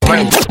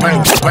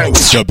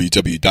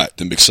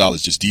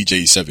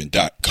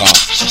www.themixologistdj7.com.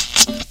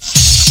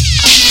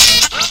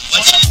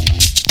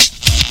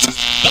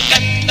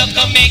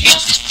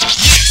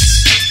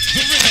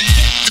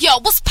 Yo,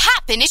 what's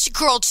poppin'? It's your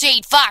girl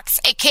Jade Fox,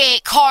 aka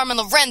Carmen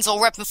Lorenzo,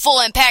 reppin' Full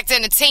Impact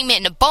Entertainment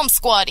and the Bum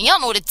Squad. And y'all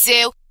know what to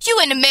do. You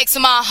in the mix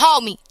with my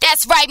homie.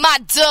 That's right, my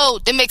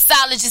dude. The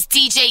mixologist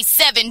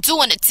DJ7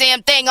 doing the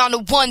damn thing on the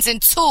ones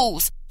and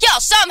twos. Yo,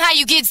 show 'em how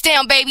you gets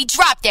down, baby.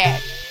 Drop that.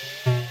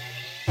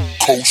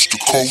 Coast to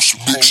coast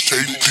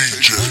MixTape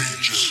DJ.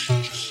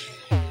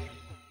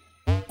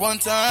 One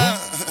time.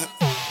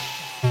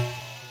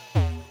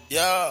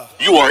 Yeah.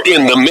 You are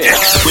in the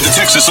mix with the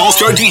Texas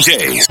All-Star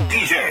DJs.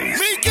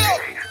 Rico.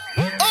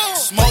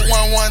 Smoke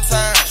one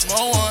time.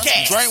 Smoke one.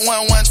 Drink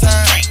one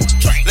time.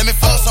 Let me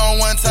focus on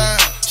one time.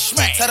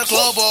 Tell the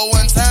club boy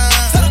one time.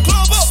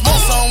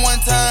 Smoke on one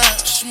time.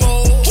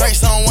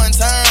 Drinks on one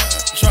time.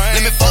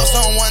 Let me focus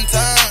on one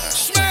time.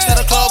 Tell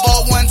the club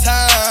boy one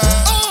time.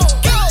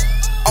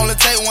 Only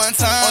take one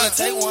time. Only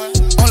take one.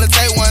 Only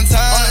take one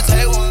time. Only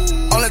take one.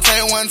 Only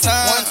take one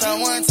time. One time.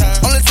 One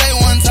time. Only take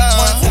one time.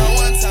 One time.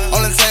 One time.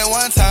 Only take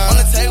one time.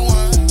 Only take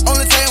one.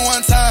 Only take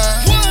one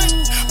time.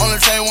 Only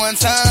take one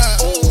time.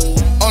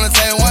 Only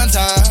take one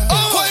time.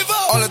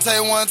 Only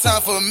take one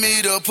time for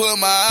me to put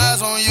my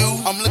eyes on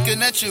you. I'm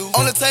looking at you.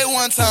 Only take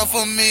one time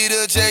for me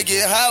to just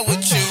get high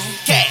with you.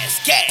 Gas.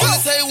 Only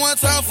take one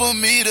time for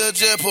me to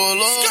just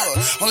pull up.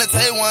 Only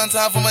take one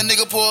time for my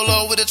nigga pull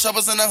up with the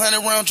choppers and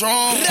 100-round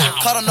drum.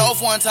 Caught him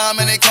off one time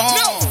and they come.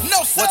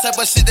 No, what type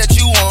of shit that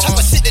you want?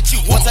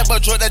 What type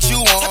of drug that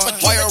you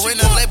want? Why you're in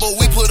the label,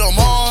 we put them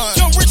on.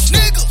 Young rich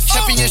niggas.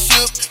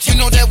 Championship, you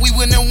know that we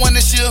win and won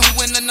this year. We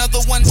win another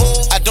one.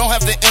 I don't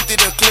have to empty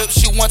the clip.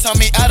 She one time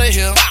me out of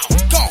here.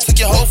 Took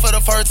your hoe for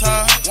the first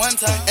time. One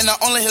time. And I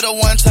only hit her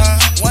one time.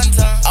 One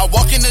time. I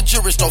walk in the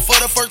jewelry store for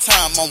the first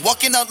time. I'm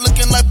walking out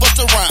looking like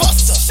Busta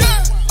Rhymes.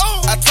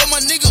 I told my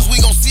niggas we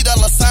gon' see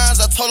dollar signs.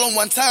 I told them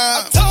one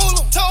time.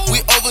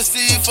 We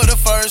overseas for the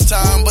first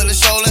time, but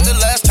it's showing the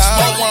last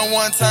time. Smoke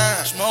one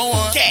time. Smoke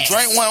one.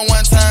 Drink one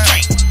time.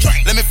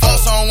 Let me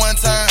focus on one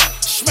time.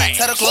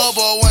 Tell the club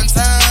boy one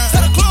time.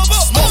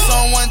 Smoke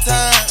on one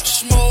time.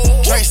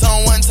 Drinks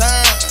on one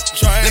time.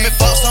 Let me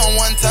focus on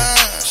one time.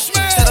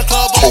 Tell the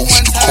club boy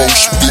one time.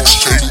 Coast to coast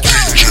MixTape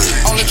DJ.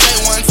 Only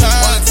take one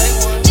time.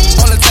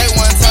 Only take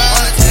one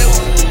time.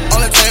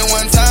 Only take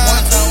one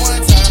time.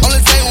 Only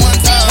take one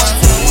time.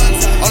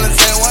 Only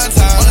take one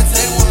time. Only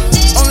take one.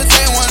 Only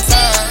take one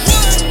time.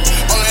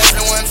 Only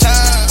take one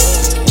time.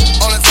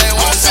 Only take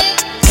one time.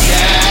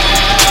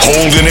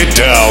 Holding it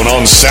down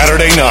on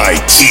Saturday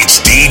nights, it's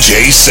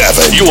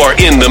DJ7. You are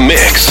in the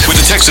mix with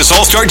the Texas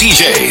All-Star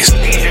DJs.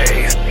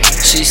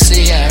 She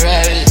see I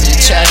ride with the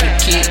try to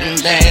keep them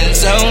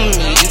bands on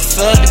me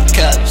for the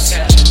cops.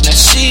 Now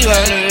she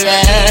wanna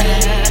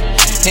ride,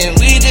 and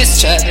we just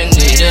chopping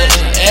it up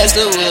as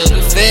the world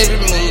a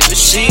favorite move. But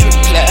she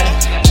replied,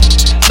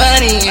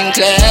 Bonnie and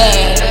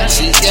Clyde.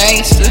 She's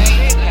gangster,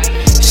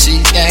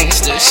 she's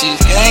gangster,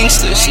 she's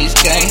gangster, she's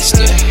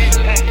gangster.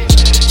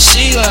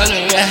 She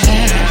wanna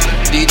ride.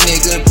 These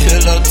niggas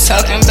pillow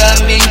talking about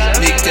me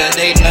because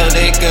they know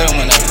they girl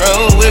wanna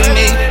roll with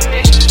me.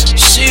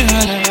 She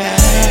wanna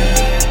ride.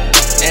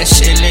 And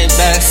she live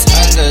back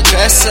on the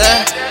dresser,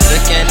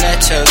 looking at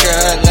your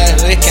girl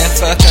like we can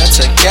fuck her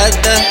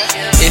together.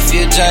 If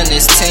you join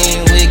this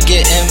team, we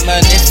getting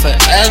money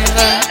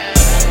forever.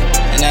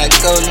 And I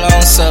go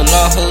long, so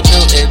long, who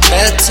do it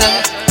better?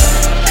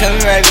 Come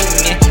right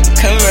with me,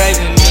 come right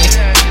with me.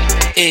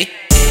 Eh,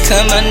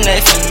 come on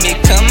night for me,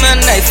 come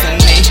on night for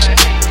me.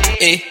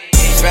 Eh,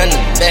 from the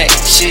back,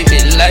 she be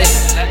like,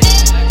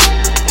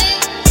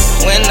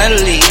 when I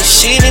leave,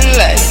 she be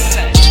like,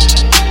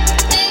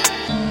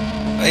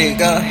 where you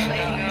go?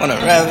 Wanna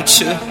ride with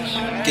you,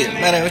 get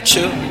money with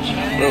you,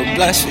 roll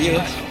blunts for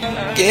you,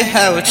 get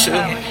high with you,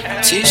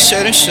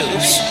 t-shirt and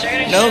shoes,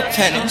 no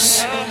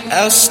pennies,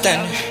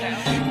 outstanding,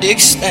 dick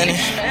standing.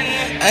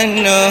 I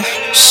know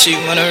she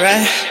wanna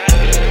ride.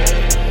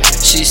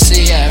 She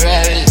see I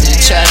ride with the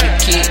try to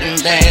keep them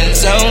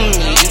bands on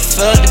me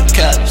for the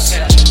cops.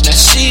 Now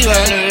she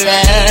wanna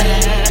ride,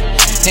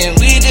 and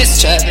we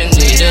just chopping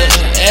it up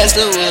as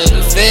the world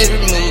a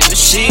favorite move. But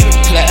she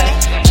replied,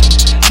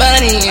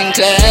 Bonnie and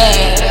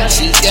Clyde.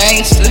 She's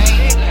gangster,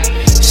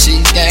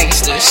 she's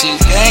gangster, she's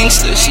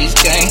gangster, she's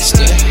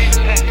gangster.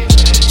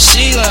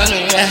 She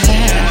wanna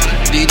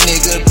ride. These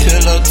niggas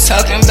pillow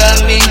talking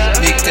about me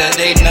because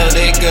they know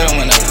they girl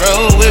wanna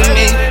roll with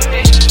me.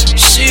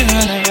 She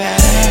wanna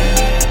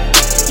ride.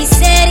 He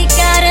said he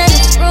got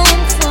enough room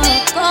for a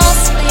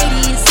boss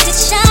lady. It's a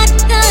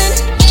shotgun,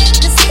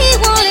 cause he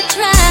wanna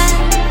try.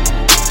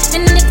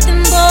 And if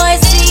them boys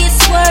see you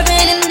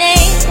swerving and they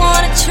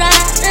wanna try,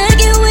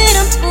 argue with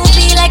him, we'll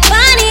be like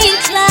Bonnie and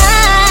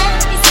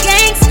Clyde. He's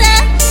gangsta,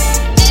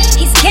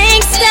 he's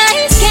gangsta,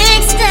 he's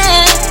gangsta.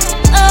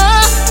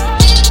 Oh,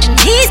 and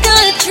he's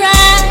gonna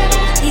try.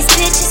 These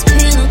bitches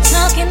pillow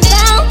talking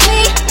about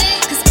me,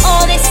 cause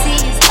all they see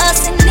is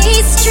us in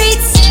these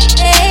streets.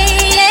 Hey.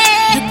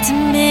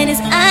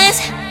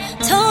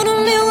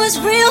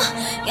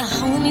 Your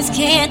homies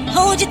can't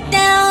hold you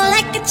down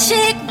like a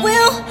chick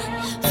will.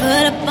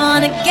 Foot up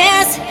on the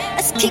gas,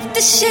 let's keep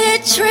the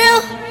shit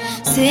trill.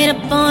 Sit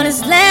up on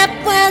his lap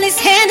while he's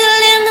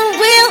handling the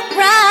wheel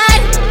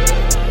ride.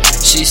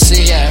 She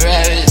see I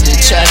ride the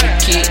try to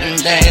keep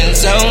them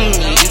dance on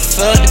me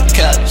for the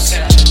cops.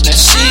 Now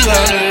she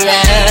wanna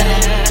ride,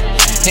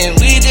 and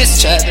we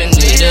just chopping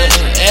it up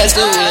as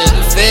the wheel.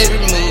 The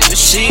favorite move,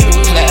 she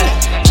replied.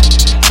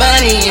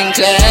 Bonnie and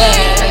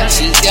Clyde,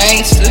 she's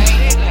gangster.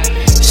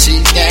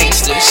 She's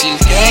gangster,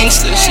 she's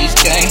gangster, she's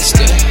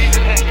gangster.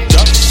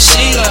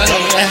 She wanna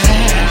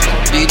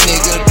ride. Big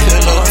nigga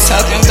pillow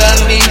talking about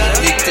me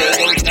because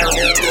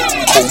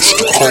Coast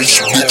to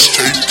coast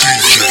mixtape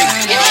DJ.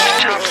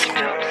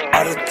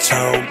 Out of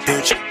town,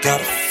 bitch,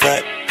 got a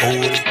fat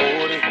booty.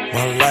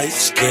 My light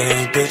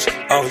skin, bitch,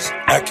 always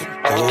acting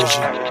bougie.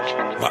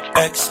 My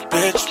ex,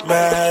 bitch,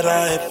 mad, I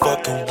ain't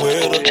fucking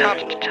with her.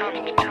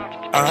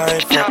 I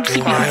ain't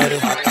fucking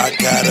with her. I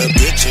got a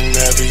bitch in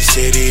every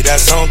city,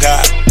 that's on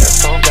God.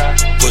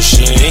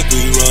 Pushing ink,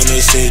 we run the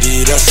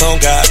city, that's on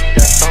God.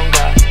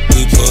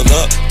 We pull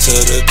up to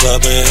the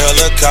club in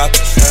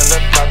helicopters.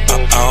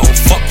 I don't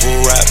fuck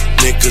with rap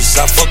niggas,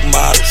 I fuck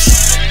models.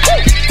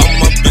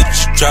 I'm a bitch,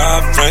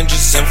 drive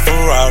Rangers and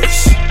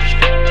Ferraris.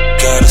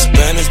 Got a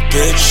Spanish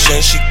bitch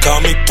and she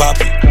call me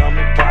Poppy.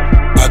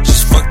 I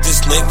just fucked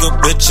this nigga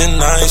bitch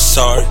and I ain't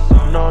sorry.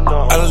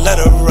 I let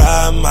her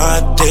ride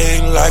my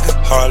dick like a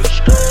Harley.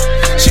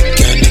 She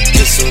came to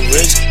get some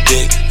rich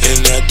dick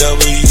in that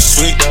W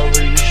sweet.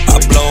 I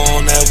blow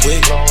on that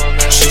wig,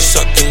 she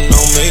sucking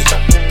on me.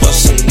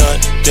 Bust a nut,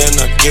 then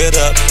I get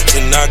up,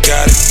 then I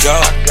gotta go.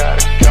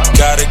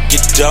 Gotta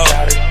get dope,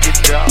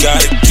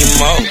 gotta get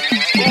more.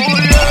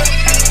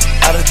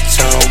 Out of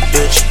town,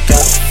 bitch,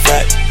 got a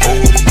fat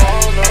booty.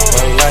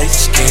 My light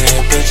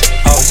skin, bitch,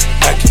 always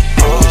acting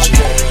bougie.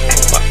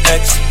 My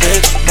ex,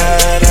 bitch,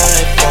 mad, I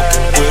ain't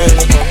fucking with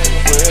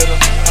her.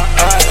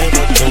 I ain't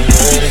fucking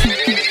with her.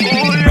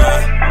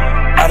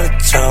 Out of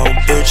town,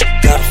 bitch,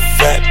 got a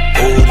fat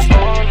booty.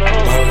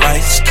 My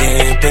light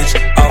skin, bitch,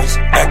 always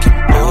acting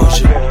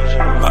bougie.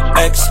 My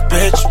ex,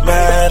 bitch,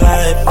 mad, I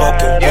ain't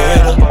fucking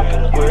with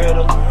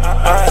her.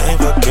 I ain't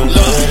fucking with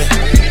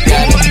her.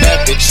 got a bad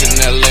bitch in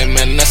LA,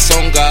 man, that's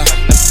on God.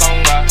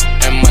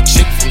 And my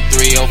chick from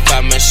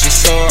 305, man, she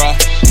so raw.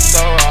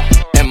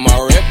 And my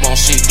rip on,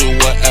 she do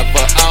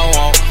whatever I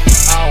want.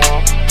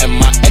 And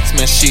my ex,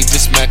 man, she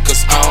just mad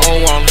cause I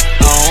don't want her.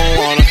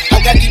 I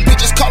got these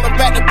bitches calling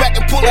back to back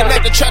and pulling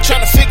at the track,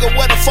 trying to figure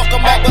where the fuck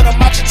I'm at. But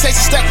I'm out your taste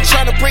and stacking,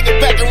 trying to bring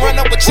it back and run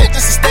up a check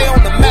just to stay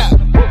on the map.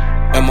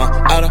 And my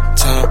out of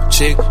town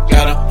chick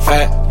got a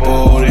fat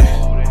booty.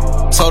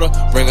 Told her,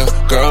 bring a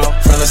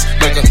girlfriend, let's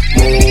make a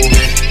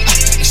movie.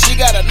 She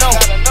gotta know.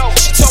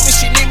 She told me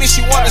she need me,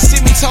 she wanna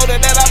see me. Told her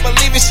that I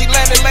believe it. She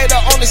landed later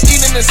on this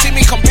evening to see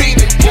me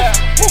competing.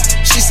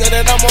 She said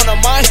that I'm on her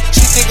mind.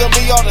 She think of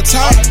me all the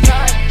time.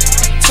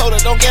 Told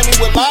her don't get me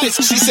with lies.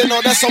 She said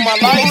no, that's on my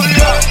life.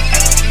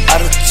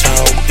 Out of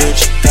town,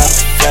 bitch, got a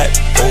fat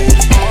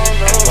booty.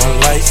 My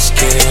light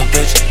skin,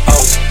 bitch,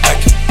 always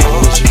acting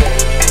bougie.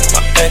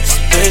 My ex,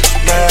 bitch,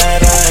 mad,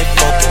 I ain't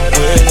fucking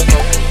with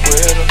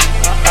her.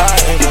 I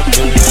ain't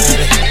fucking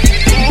with her.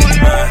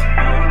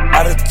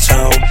 Out of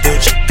town,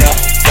 bitch, got a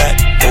fat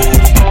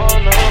booty.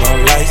 My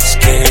light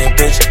skin,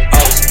 bitch,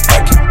 always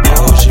acting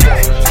bougie.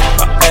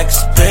 My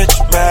ex, bitch,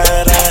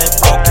 mad, I ain't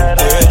fucking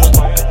with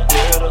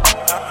her.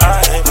 I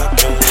ain't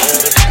fucking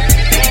with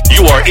her.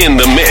 You are in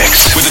the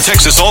mix with the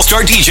Texas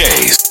All-Star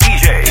DJs.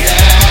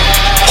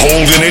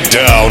 Holding it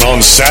down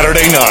on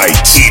Saturday night,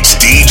 it's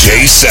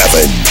DJ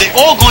 7. They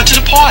all going to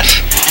the party,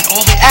 and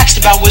all they asked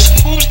about was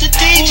who's the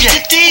DJ?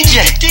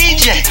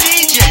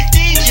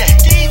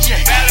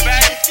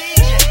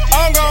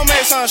 I'm gon'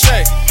 make some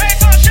shake.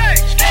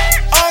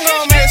 I'm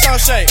gon' make some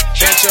shake.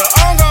 Bitch,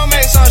 I'm gon'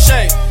 make some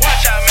shake.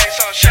 Watch out, make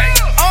some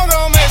shake. I'm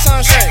gon' make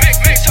some shake.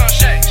 Make some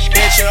shake.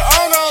 Bitch,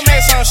 I'm gon'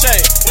 make some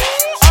shake.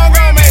 I'm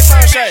gon' make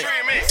some shake.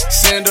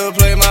 Send her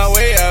play my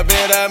way, I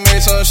bet I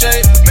made some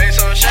shake.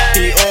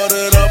 He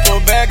ordered up a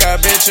bag, I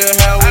bet your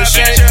hair was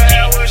shake.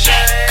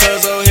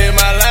 Cause over here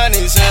my line,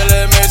 he said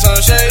let me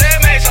some shake.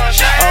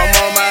 I'm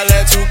on my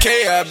left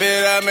 2K, I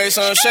bet I made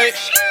some shake.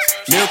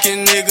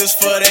 Milking niggas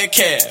for that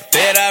cash,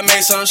 bet I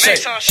made some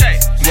shake.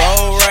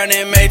 Roll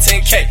running, made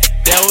 10K,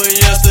 that was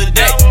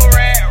yesterday.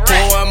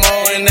 Pour one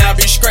more and I'll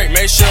be straight,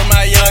 make sure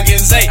my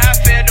youngins ate.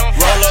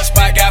 Roll up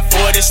spot, got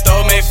 40,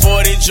 stole, made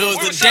 40 jewels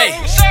a day.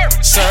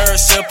 Serve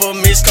simple,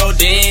 mix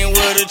codeine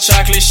with a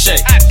chocolate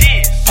shake.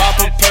 Pop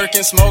a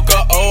Perkin, smoke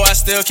a O, I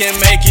still can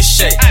make it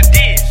shake.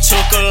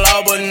 Took a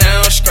law, but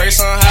now I'm straight,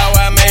 somehow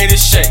I made it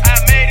shake.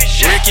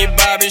 Ricky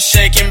Bobby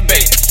shaking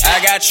bait,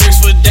 I got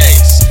tricks for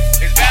days.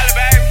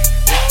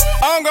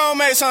 I'm gon'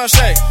 make some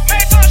shake.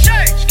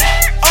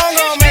 I'm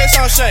gon' make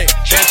some shake.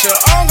 Bitch,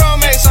 I'm gon'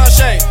 make some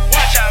shake.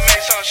 Watch out,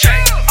 make some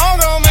shake. I'm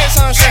gon' make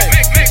some shake.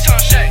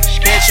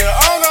 Bitch,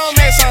 I'm gon'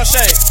 make some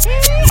shake.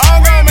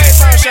 I'm gon' make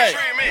some shake.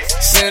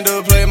 Send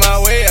her play my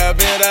way, I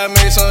bet I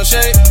made some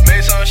shake.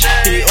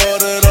 He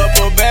ordered up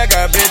a bag,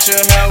 I bet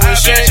your hair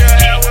was shake.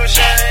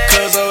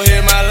 Cause over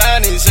here my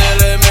line, he said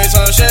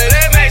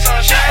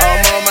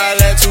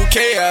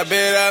I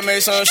bet I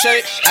made some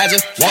shake. I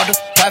just want the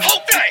private.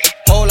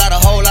 Whole lot of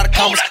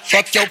commas.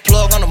 Fuck your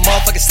plug on the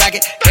motherfucking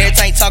socket. Every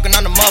time you talking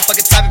on the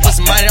motherfucking topic, put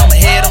some money on my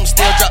head, I'ma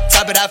still drop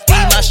top it. I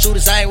feed my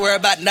shooters, I ain't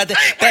worried about nothing.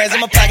 Bands in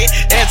my pocket,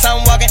 every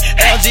time I'm walking.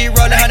 LG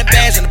rolling 100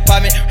 bands in the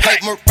apartment. White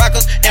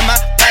Moroccos in my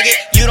pocket.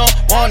 You don't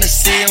wanna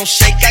see them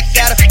shake. I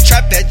got a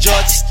trap at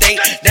Georgia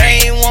State.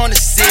 They ain't wanna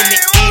see me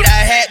eat.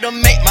 I had to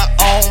make my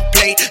own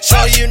plate, so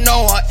you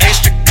know I'm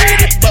extra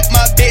gritty. But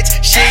my bitch,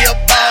 she a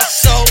boss,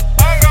 so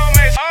I'm gon'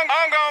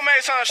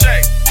 make some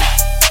shake.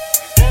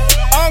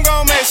 I'm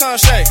gon' make some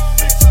shake.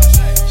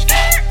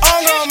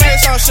 I'm gon' make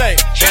some shake.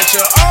 Bitch,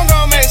 I'm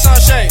gon' make some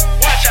shake.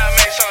 Watch out,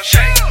 make some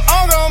shake.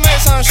 I'm gon'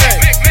 make some shake.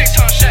 Make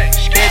some shake.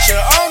 Bitch,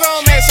 I'm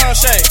gon' make some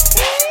shake.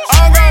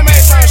 I'm gon'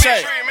 make some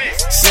shake.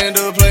 Send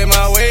her play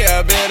my way,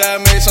 I bet I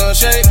made some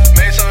shake.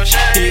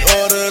 He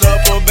ordered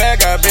up a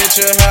bag, I bet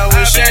your hair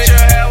was shake.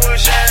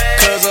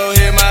 Cause oh,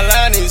 hit my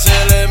line, he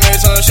said let me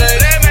some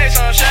shake.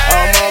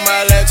 I'm on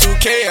my lap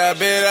 2K, I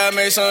bet I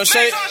made some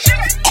shake.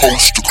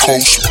 Coast to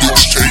coast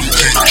mixtape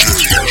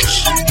DJs.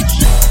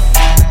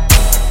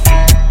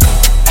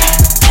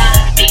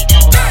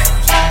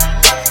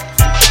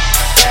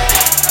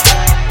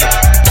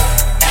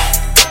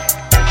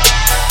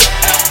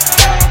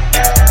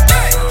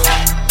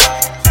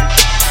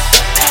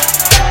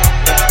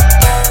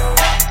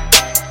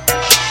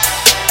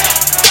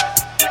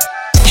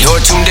 You're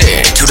tuned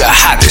in to the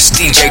hottest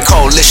DJ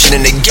coalition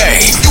in the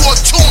game. You are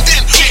tuned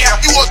in, yeah,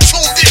 you are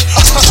tuned in.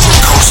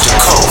 Coast to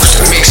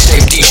coast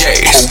mixtape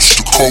DJs. Coast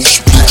to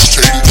coast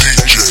mixtape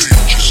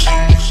DJs.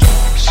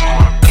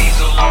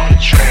 Diesel on the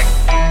track.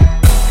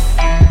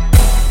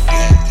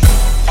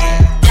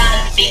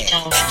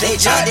 They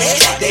drop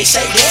that, they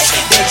shake that,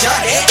 they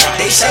drop that,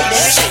 they shake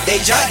that, they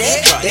drop that,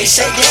 they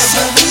shake that,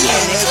 when we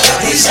in it.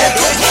 They shake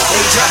that,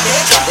 they drop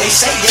that, they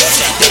shake that,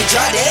 they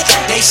drop that,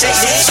 they shake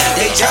that,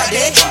 they drop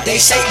that, they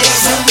shake that,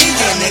 when we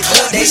in the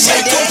club. They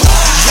shake that,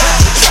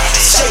 drop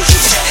it, shake it,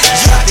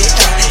 drop it,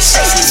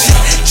 shake it,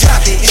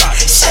 drop it,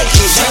 shake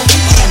it, when we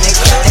in the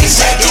club. They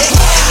shake that,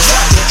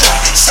 drop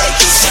it,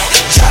 shake it,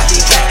 drop it,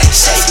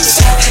 shake it,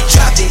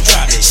 drop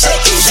it,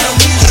 shake it, when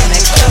we in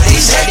the club. They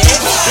shake that,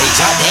 they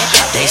drop that,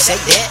 they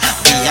shake that.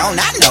 We on,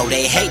 I know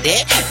they hate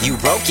that. You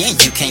broken,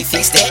 you can't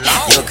fix that.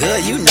 You're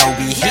good, you know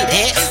we hit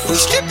that. Who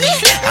stripping?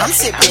 I'm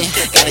sipping.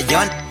 Got a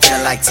young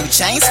feeling like 2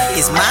 chains.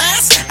 It's mine,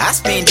 I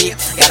spend it.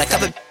 Got a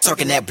couple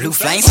talking that blue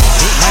flames.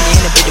 Big money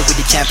in the video with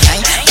the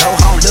campaign. Go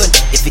home, little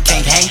if you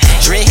can't hang.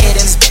 Dreadhead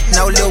and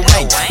no Lil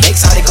Wayne.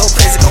 Makes all they go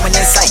crazy, going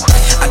insane.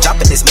 I'm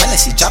dropping this money,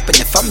 she dropping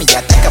it for me.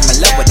 I think I'm in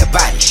love with the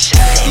body.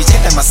 You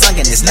take that my song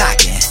and it's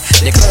knocking.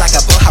 They look like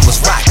a boy I was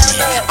rocking.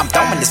 I'm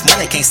throwing this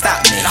money, can't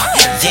stop me.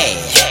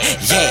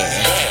 Yeah.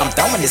 I'm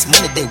throwing this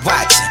money, they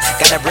watching.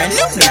 Got a brand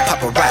new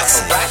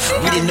paparazzi.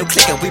 We the new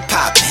clicker, we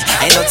popping.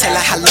 Ain't no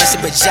telling how long she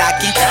been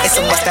jocking. It's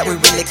a must that we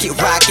really keep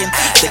rocking.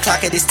 The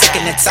clock it is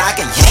ticking and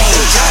talking. Yeah,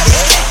 they drop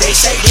that, they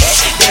shake that,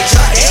 they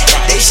drop that,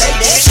 they shake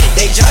that,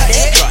 they drop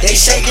that, they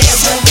shake that.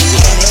 When we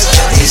in it,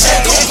 they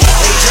shake that,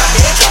 they drop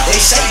that, they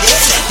shake that,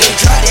 they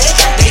drop that,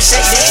 they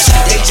shake that,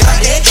 they drop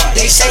that,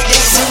 they shake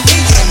that. When we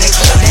in the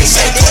club, they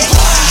shake that,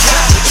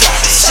 drop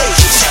it, shake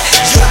it,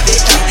 drop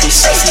it,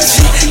 shake it,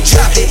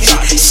 drop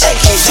it, shake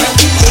it. When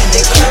we in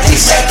the club, they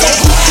shake that,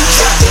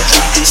 drop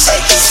it,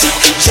 shake it,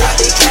 drop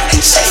it,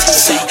 shake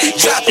it,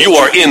 drop it. You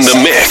are in the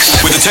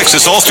mix with the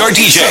Texas All-Star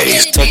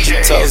DJs. Touch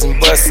your toes and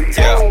bust it,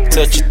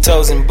 touch your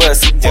toes and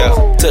bust it,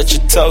 touch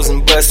your toes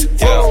and bust it,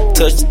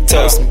 touch your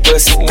toes and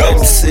bust it. Let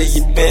me see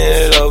you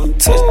bend it over,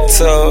 touch your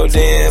toe,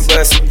 then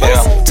bust it,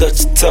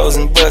 touch your toes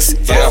and bust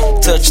it,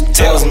 touch your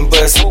toes and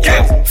bust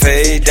it.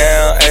 Fade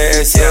down,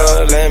 ass,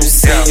 yo, let me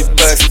see you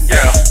bust it.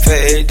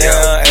 Fade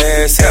down,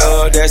 ass,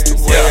 yo, that's the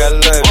way I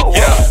love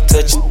it.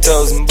 Touch your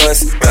toes and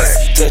bust it,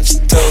 touch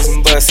your toes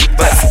and bust it,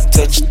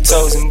 touch your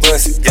toes and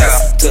bust it,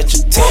 touch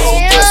your toes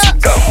and bust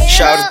it.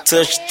 Shout to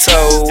touch your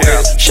toe with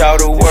it, shout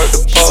to work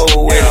the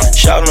pole with it,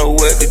 shout know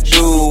what to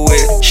do with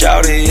it,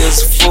 shout it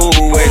is a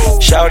fool with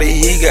it, shout it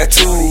he got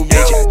 2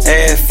 bitches,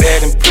 ass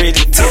fat and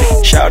pretty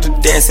titty, shout to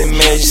dance in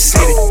Magic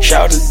City,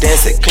 shout to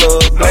dance at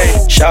Club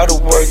Blade, shout to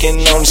working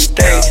on the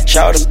stage,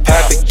 shout to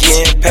pop it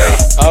getting paid,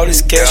 all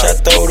this cash I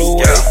throw it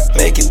away,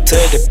 make it to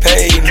the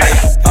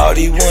pavement, all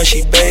these ones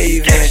she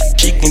bathing,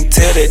 she can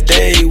tell that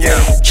they win,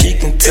 she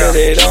can tell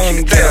that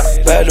I'm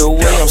good, by the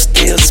way I'm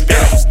still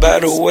spinning, by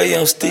the way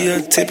I'm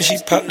still tipping, she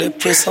pop that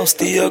puss, I'm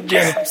still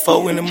grinning,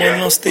 4 in the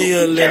morning I'm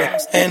still in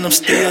it, and I'm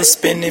still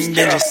spending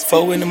bitches,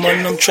 4 in the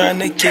morning I'm trying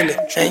to kill it,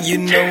 and you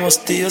know I'm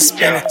still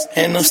spinning,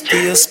 and I'm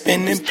still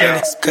spending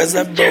plenty, cause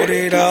I brought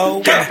it all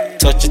with me.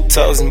 Touch your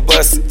toes and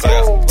bust it,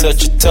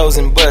 touch your toes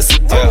and bust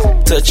it,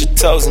 touch your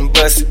toes and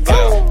bust it,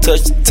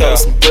 touch your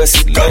toes and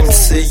bust it. Let me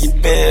see you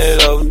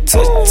bend it over,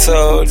 touch your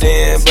toe,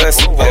 then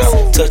bust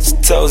it, touch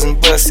your toes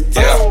and bust it,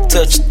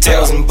 touch your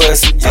toes and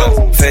bust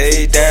it.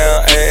 Fade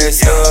down,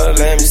 asshole,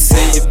 let me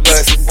see you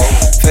bust it.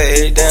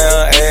 Fade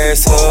down,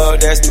 asshole,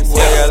 that's the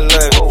way I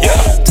love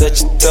it.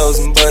 Touch your toes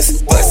and bust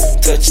it,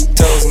 touch your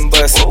toes and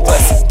bust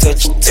it,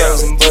 touch your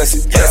toes and bust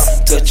it,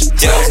 touch your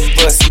toes and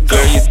bust it.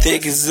 Girl, you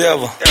thick as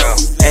ever,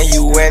 and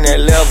you wearing that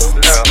leather.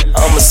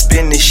 I'ma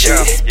spin this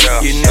shit,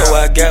 you know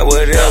I got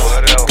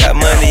whatever. Got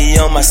money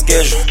on my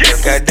schedule,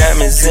 got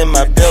diamonds in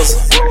my bezel.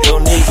 Your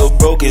nigga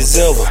broke as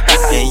ever,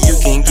 and you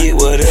can get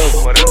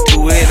whatever.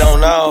 Do it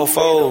on all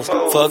fours,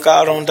 fuck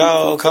out on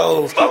dog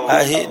hoes.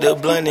 I hit the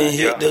blunt and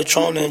hit the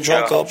tron and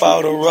drunk up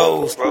all the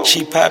rolls.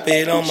 She pop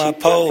it on my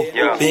pole,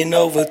 bend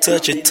over,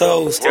 touch her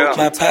toes.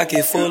 My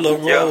pocket full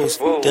of rolls,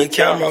 the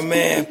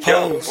cameraman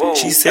pose.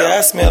 She said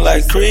I smell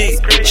like Creed,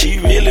 she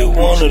really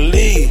wanna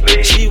leave.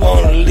 She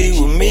wanna leave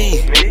with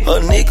me,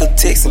 her nigga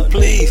texting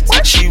please.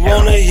 She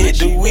wanna hit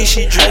the weed,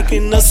 she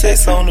drinking her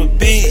sex on the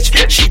beach.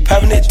 She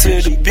popping it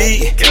to the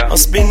beat, I'm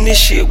spinning this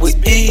shit with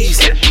ease.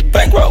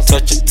 Bankroll,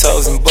 touch your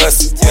toes and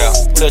bust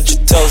it, touch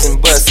your toes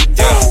and bust it,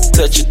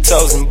 touch your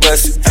toes and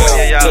bust it,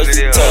 touch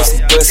your toes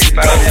and bust it.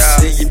 Let me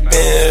see you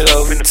bend it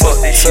over,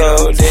 touch your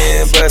toe,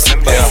 then bust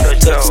it,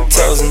 touch your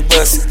toes and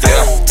bust it,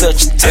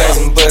 touch your toes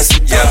and bust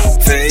it,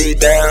 fade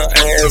down,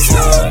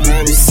 asshole,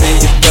 let me see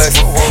you bust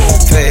it,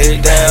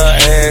 fade down,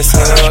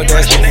 asshole,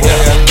 that's the way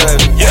I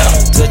love it,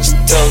 touch your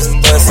toes and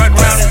bust it,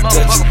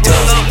 touch your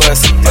toes and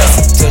bust it,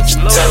 touch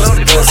your toes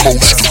and bust it.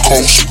 Coast to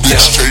coast,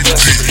 MixTape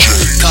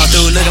DJ. Call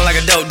through looking like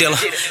a dope dealer.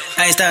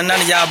 I ain't standing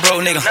none of y'all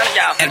broke, nigga.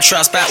 At the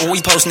trap spot where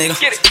we post, nigga.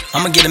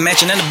 I'ma get a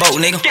mansion in the boat,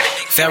 nigga.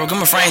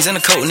 Farragamo frames in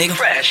the coat, nigga.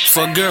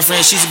 For a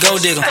girlfriend, she's a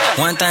gold digger.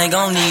 One thing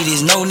gon' need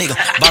is no nigga.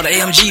 Bought the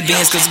AMG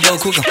Benz cause it go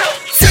quicker.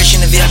 Fresh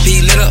in the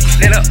VIP, lit up.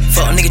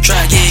 Fuck a nigga, try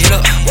to get hit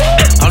up.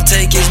 All it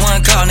take is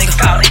one call, nigga.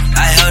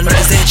 I heard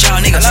notice that y'all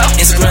niggas.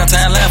 Instagram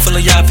timeline full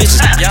of y'all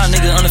pictures. Y'all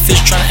nigga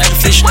unofficial, tryna act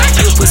official.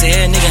 You a pussy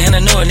head nigga, and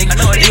I know it, nigga.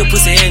 You a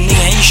pussy head nigga,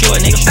 and you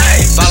short, nigga.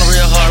 Ballin'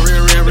 real hard,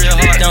 real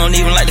hard. Don't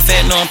even like the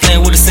fat, no I'm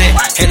playing with the set.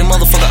 Had the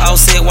motherfucker all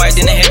set white,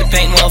 then they had to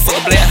paint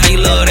motherfucker black. How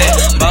you love that?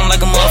 Ballin'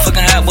 like a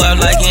motherfucking hot boy,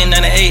 like in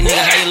 98, nigga.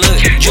 How you look?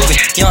 Juvie,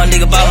 young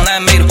nigga ballin', I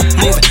made him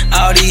move it.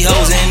 All these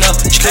hoes in up,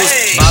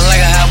 exclusive. Ballin'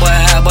 like a hot boy,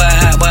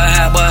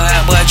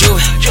 Juvie.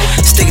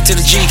 Stick it to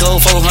the G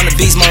code, 400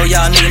 beats more,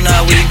 y'all nigga know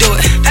how we do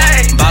it.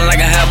 Ballin'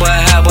 like a hot boy,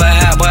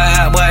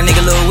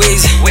 nigga Lil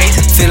Weezy.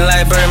 Feelin'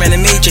 like Birdman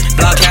and meet you.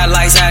 Block out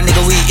lights out, nigga,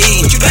 we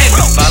eatin'.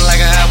 Ballin'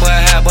 like a hot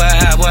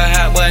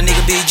boy,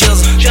 nigga be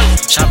jizzle.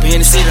 Shopping in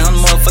the city, I'm the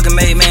motherfucking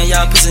made man,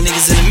 y'all pussy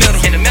niggas in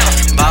the middle.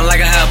 Ballin'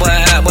 like a hot boy,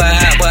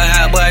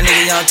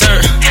 nigga, young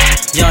turd.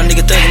 Young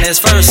nigga thuggin' that's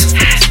first.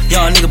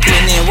 Young nigga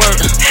puttin' in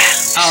work.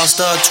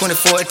 All-Star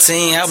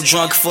 2014, I was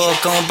drunk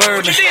fuck on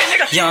bourbon.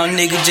 Young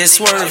nigga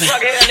just swerving.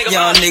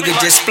 Young nigga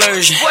just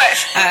splurging.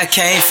 I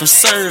came from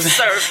serving.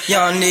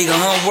 Young nigga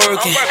I'm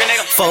working.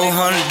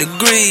 400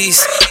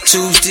 degrees,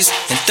 Tuesdays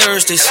and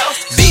Thursdays.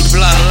 Beat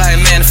the block like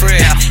man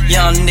Fred.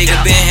 Young nigga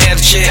been had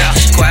a chair.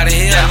 Quiet a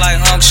hell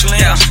like Uncle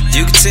Slim.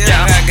 You can tell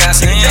I got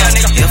some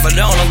hands. If I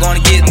don't, I'm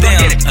gonna get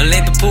them.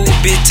 Olympic pool,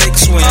 bitch, take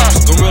a swim.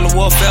 Guerrilla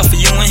warfare for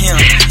you and him.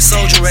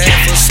 Soldier rap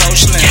for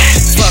social slim.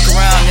 Fuck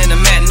around in the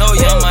mat, no,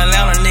 young my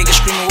Atlanta nigga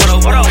screaming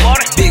what up,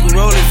 big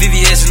roller,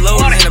 VVS is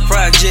loaded in the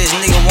projects,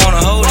 nigga wanna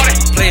hold it.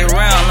 Play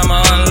around,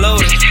 I'ma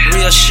unload it.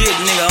 Real shit,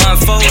 nigga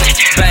unfold it.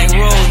 Bank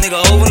roll, nigga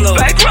overload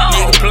it.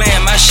 Nigga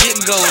playing my shit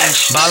golden.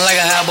 Ballin' like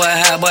a hot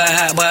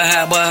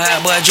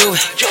boy, Juvie.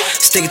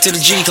 Stick it to the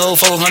G code,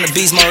 400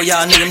 beats more,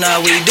 y'all nigga know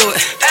how we do it.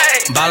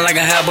 Ballin' like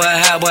a hot boy,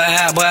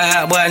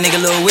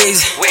 nigga Lil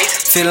Weezy.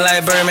 Feelin'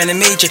 like Birdman and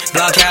meet you.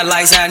 Block out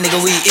lights out, nigga,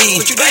 we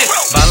eatin'.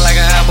 Ballin' like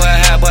a hot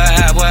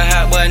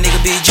boy, nigga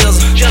be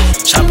jizzle.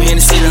 Shopping in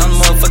the city, I'm the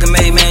motherfucking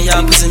made man,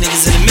 y'all pussy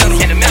niggas in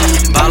the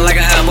middle. Ballin' like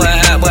a hot boy,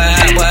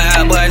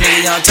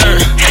 nigga, young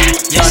turd.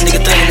 Young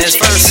nigga thuggin' that's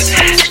first.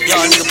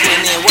 Young nigga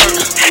puttin' in work.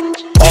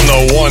 On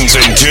the ones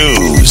and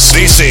twos,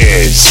 this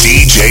is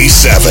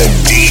DJ7.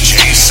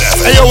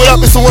 Hey yo, what up?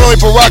 It's the one only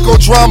Baracko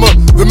Drama,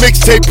 the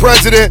MixTape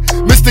president,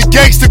 Mr.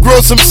 Gangsta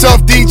Grills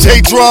himself,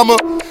 DJ Drama.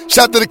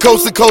 Shout to the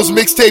Coast to Coast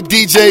MixTape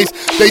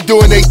DJs. They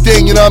doing their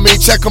thing, you know what I mean?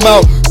 Check them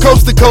out.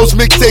 Coast to Coast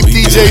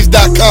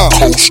MixTapeDJs.com.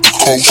 Coast to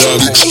Coast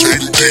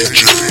MixTape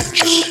DJs.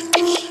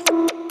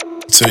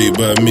 Tell you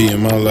about me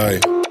and my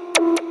life.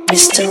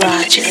 Mr.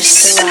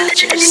 Rogers.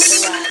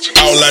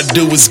 All I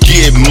do is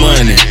get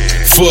money.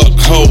 Fuck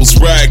hoes,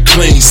 ride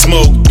clean,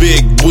 smoke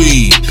big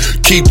weed.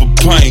 Keep a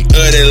pint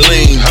of that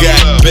lean,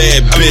 got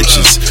bad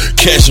bitches.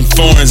 Cashing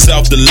foreigns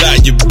off the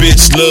lot, your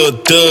bitch love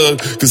thug.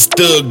 Cause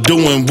thug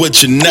doing what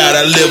you're not,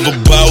 I live a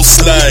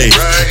boss life.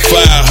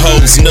 5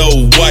 hoes,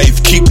 no wife,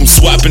 keep them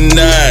swapping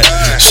night.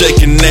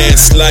 Shaking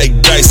ass like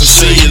dice, I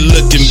see you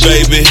looking,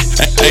 baby.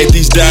 Ain't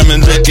these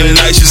diamonds looking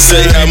nice, you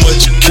say how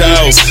much it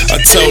costs. I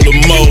told her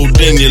more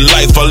than your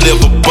life, I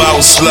live a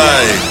boss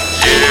life.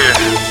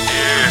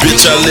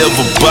 Bitch, I live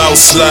a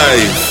boss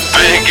life.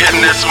 Been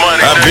getting this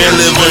money. I've been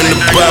living the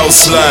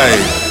boss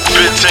life.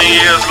 15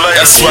 years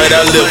later. That's right,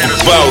 I live a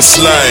boss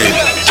life.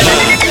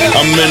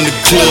 I'm in the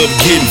club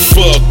getting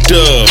fucked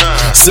up,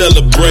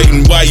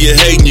 celebrating while you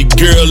hating your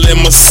girl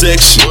in my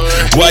section.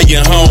 While you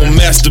home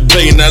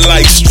masturbating, I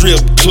like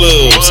strip club.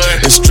 clubs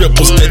and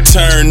strippers that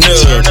turn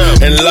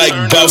up. And like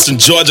Boston,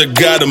 Georgia,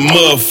 got a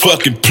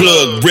motherfucking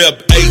plug,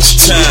 rep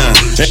H-time.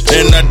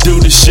 And I do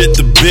the shit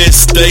the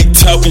best, stay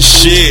talking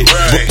shit.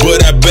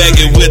 But I bag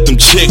it with them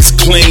chicks,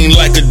 clean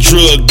like a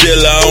drug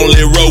dealer.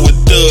 Only roll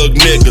with thug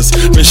niggas.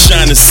 Been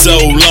shining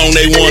so long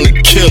they wanna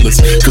kill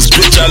us. Cause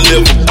bitch, I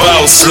live a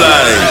boss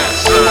life.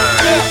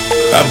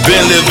 I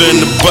been living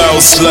the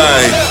boss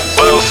life.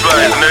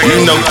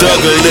 You know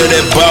Thugger live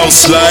that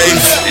boss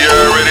life. You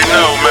already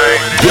know, man.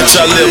 Bitch,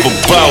 I live a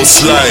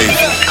boss life.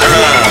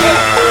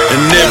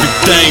 And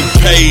everything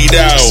paid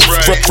out.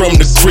 From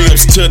the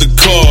cribs to the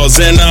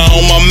cars, and I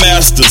own my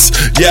masters.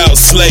 Y'all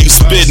slave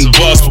spitting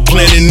bars for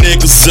plenty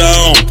niggas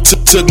on.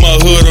 Took my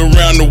hood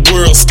around the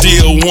world,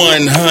 still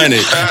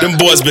 100. Them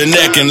boys been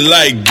acting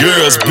like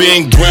girls,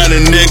 been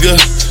grinding, nigga.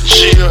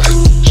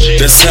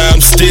 That's how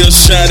I'm still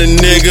shining,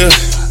 nigga.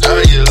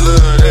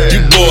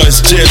 You boys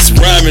just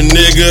rhyming,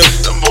 nigga.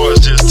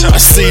 I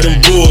see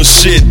them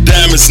bullshit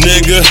diamonds,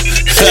 nigga.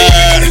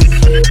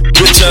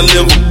 Bitch, I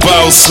live a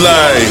boss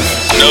life.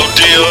 No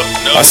deal.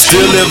 I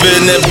still live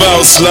in that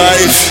boss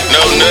life.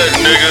 No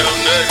nothing, nigga.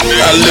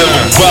 I live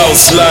a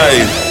boss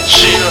life.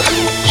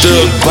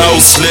 Thug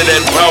boss, live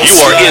that boss life. You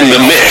are in the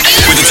mix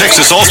with the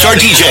Texas All-Star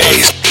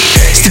DJs.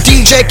 It's the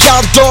DJ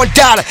Khaled Dawn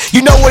Dollar.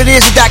 You know what it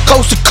is, it's that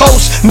coast to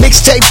coast.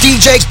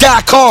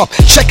 MixTapeDJs.com.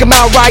 Check them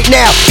out right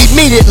now,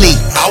 immediately.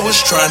 I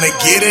was trying to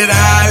get it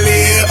how I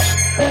live.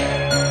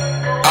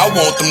 I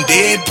want them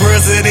dead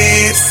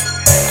presidents.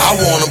 I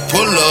wanna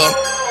pull up,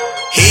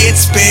 head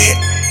spin,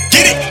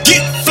 get it,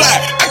 get fly.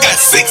 I got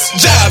 6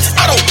 jobs,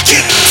 I don't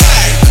get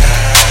tired.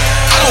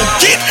 I don't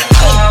get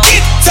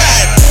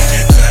tired.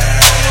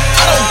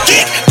 I don't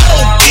get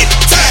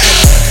tired.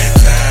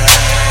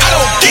 I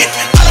don't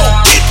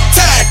get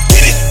tired.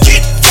 Get it,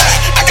 get fly.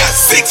 I got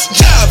 6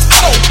 jobs,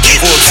 I don't get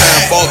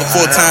full-time father,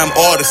 full-time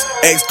artist.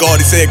 Ex-guard,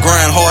 he said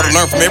grind harder,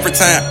 learn from every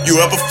time you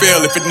ever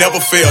fail. If it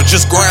never failed,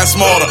 just grind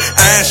smarter.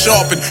 Iron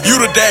sharpen,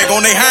 you the dag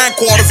on they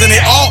hindquarters and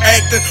they all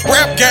acting.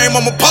 Rap game,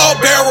 I'm a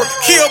pallbearer.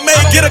 Kill me,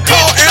 get a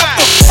call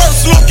after.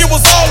 First look, it was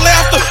all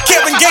laughter.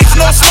 Kevin Gates,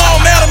 no small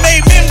matter,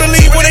 made men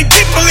believe when they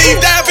didn't believe.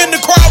 Dive in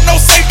the crowd, no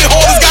safety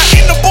holders. Got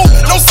in the booth,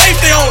 no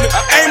safety on it.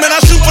 Aim and I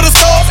shoot for the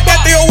stars.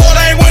 Got the award,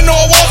 I ain't win no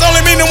awards.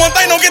 Only meaning one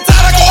thing, don't get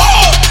tired, I go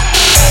hard.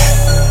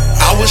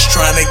 I was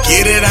trying to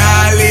get it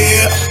how I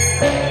live.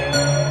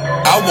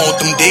 I want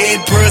them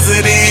dead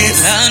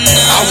presidents.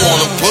 I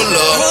wanna pull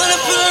up,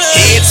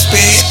 head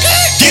spin,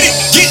 get it,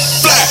 get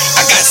fly.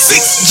 I got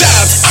 6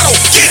 jobs, I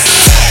don't get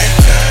tired.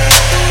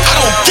 I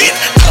don't get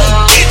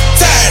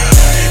tired.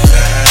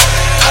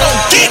 I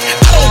don't get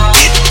tired.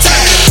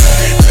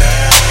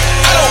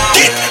 I don't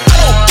get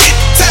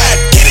tired.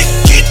 Get it,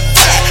 get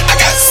fly. I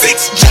got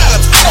 6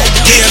 jobs, I don't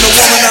get tired. And the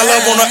woman I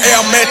love on her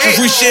air mattress.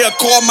 We share a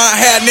car, my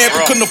hair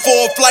napping. Couldn't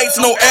afford flights,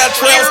 no air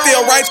travel.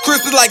 Still Rice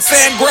Krispies like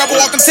sand gravel.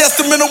 Walking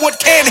testament of what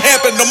can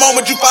happen the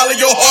moment you follow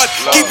your heart.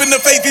 Keeping the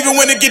faith even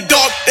when it get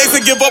dark. They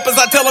say give up as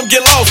I tell them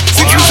get lost.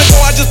 6 years ago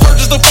I just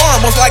purchased a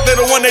farm. Most likely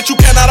the one that you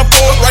cannot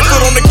afford. Right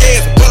foot on the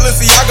gas.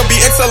 Balenciaga be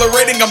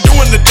accelerating, I'm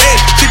doing the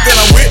dance. She that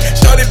I'm with,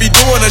 shawty be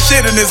doing her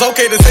shit. And it's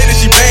okay to say that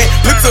she bad.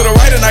 Look to the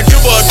right and I give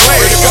her a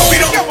glance.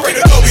 Pray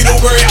to go, be no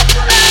great.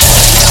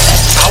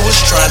 I was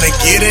trying to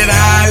get it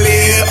how I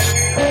live.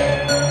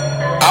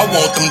 I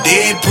want them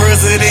dead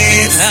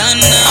presidents.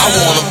 I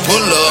wanna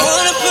pull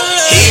up,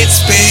 head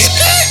spin,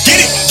 get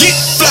it, get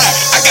fly.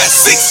 I got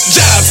 6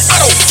 jobs, I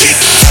don't get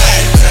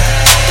tired.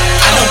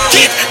 I don't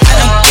get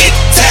tired. I don't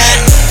get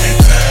tired.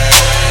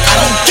 I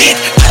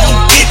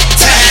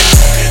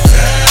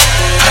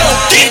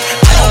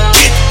don't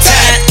get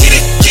tired. Get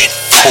it, get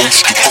fly.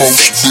 Coast to coast,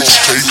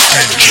 MixTape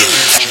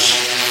DJs.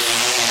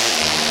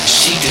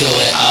 She do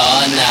it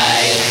all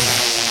night.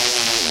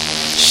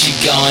 She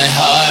going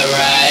hard,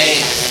 right?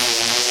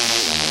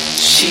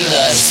 She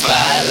loves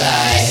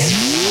spotlight.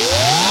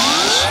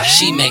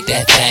 She make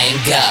that thing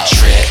go.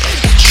 Trip,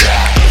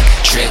 drop,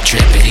 trip,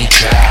 trippity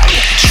drop,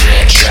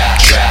 trip, drop,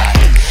 drop.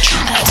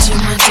 I do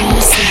my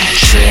dance like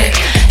trip,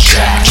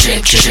 drop,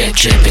 trip, trip,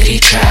 trippity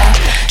drop,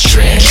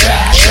 trip,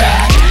 drop,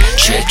 drop,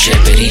 trip,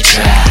 trippity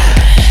drop.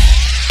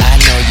 I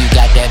know you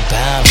got that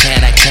bomb,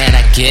 can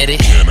I get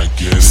it?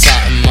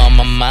 Something on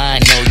my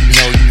mind,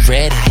 know you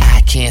ready.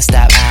 I can't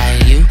stop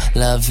eyeing you,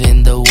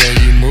 loving the way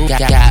you move.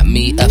 Got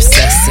me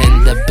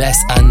obsessing, the best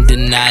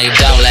undeniable.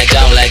 Don't let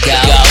go.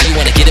 You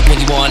wanna get it when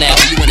you want that.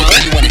 You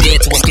wanna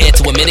get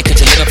to a minute, 'cause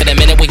you're living for that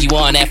minute when you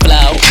on that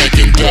flow.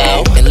 Making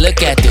dough, and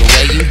look at the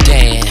way you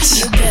dance.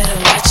 You better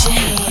watch your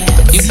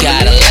hands. You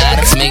got a lot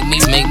of make me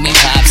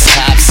pop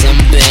some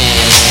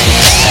bands.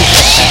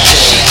 She do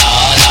it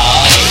all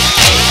night.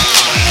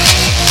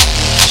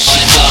 She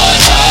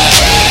going hard,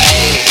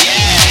 right?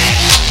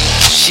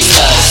 She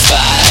loves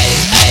spice.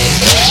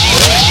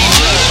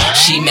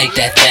 She make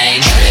that thing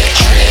trip,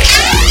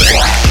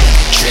 drop,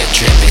 trip,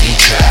 trippity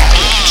drop,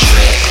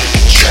 trip,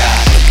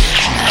 drop.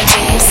 I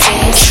dance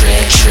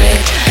trip,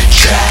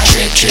 drop,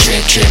 trip,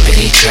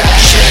 trippity drop,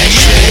 trip,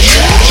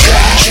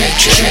 drop, trip,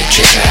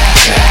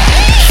 drop.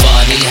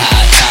 Funny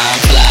how time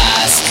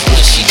flies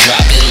when she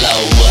drop it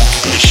lower.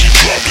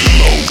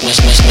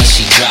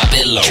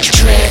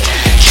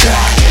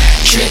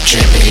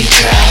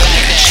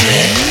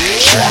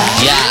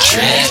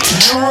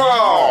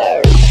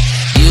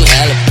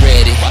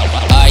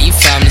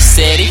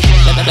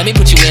 Let me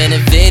put you in a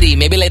viddy.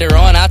 Maybe later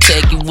on I'll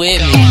take you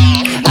with me.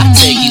 I'll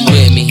take you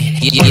with me.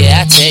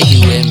 Yeah, I'll take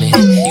you with me.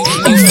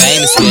 You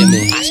famous with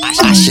me.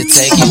 I should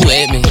take you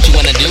with me. What you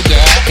wanna do,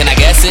 girl? Can I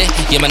guess it?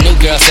 You're my new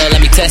girl, so let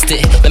me test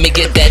it. Let me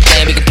get that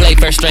thing. We can play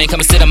first string.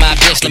 Come and sit on my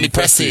bench. Let me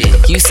press it.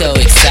 You so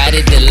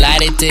excited,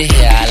 delighted to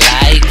hear I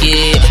like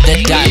it. The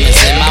diamonds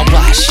in my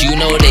watch, you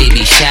know they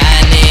be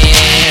shining.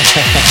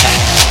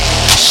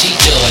 She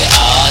do it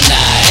all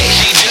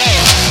night.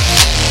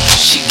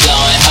 She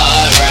blowing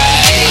hard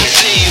right.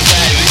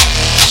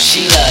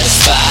 She love the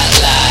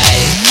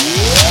spotlight.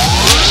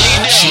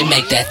 She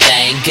make that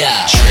thing go.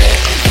 Drip,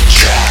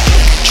 drop,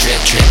 drip,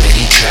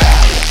 drippity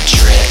drop,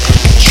 drip,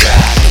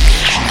 drop.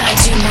 I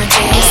do my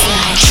dance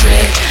like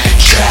drip,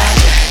 drop,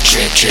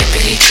 drip,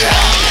 drippity drop.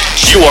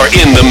 You are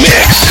in the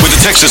mix with the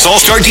Texas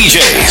All-Star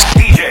DJs.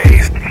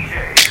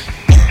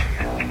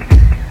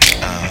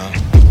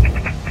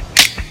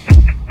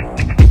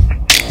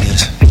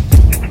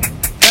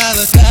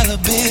 Dollar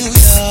bill,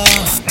 y'all.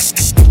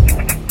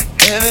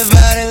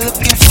 Everybody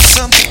looking for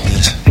something.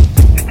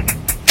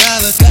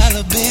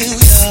 Dollar bill,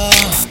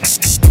 y'all.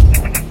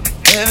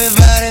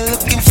 Everybody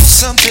looking for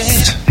something.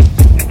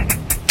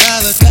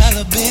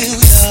 Dollar bill,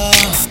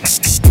 y'all.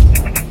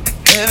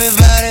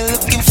 Everybody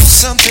looking for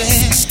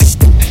something.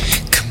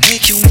 Could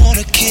make you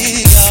wanna kill,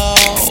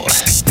 y'all.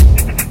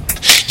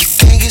 You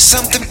can't get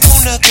something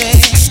for nothing.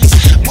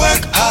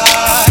 Work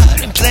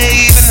hard and play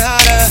even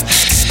harder.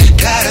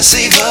 Gotta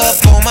save up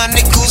all my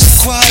nickels and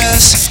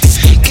quarters.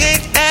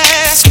 Can't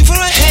ask you for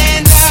a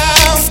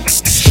handout.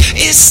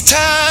 It's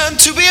time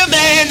to be a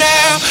man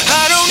now.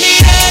 I don't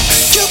need it.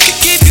 You can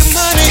keep your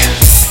money.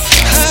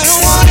 I don't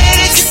want it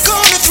if you're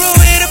gonna throw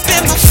it up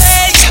in my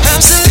face.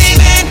 I'm still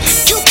leaving.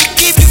 You can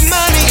keep your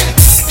money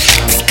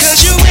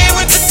because you ain't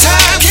worth the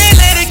time. Can't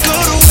let it go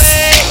to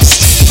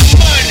waste.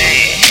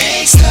 Money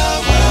makes the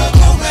world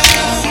go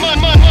round.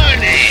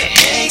 Money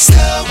makes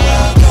the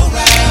world go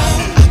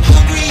round. I'm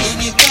hungry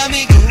and you got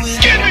me going.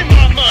 Give me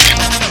my money.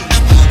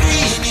 I'm hungry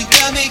and you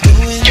got me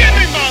going. Give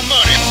me my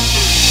money.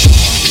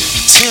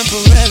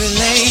 Temporary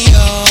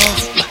layoff.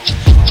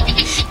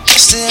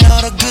 Just that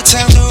all the good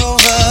times are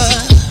over.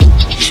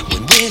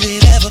 When will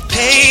it ever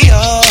pay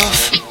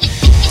off?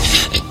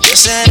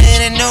 Guess I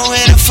didn't know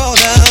where to fold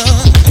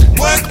up.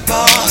 Work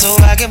more so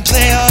I can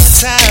play all the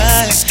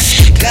time.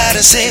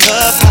 Gotta save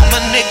up all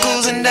my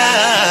nickels and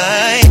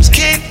dimes.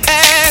 Can't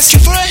ask you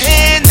for a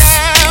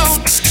handout.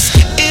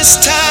 It's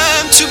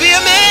time to be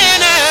a man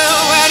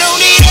now. I don't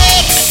need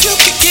it. You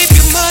can keep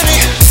your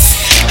money.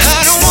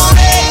 I don't want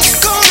it.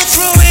 You're gonna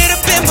throw it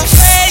up in my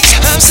face.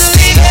 I'm still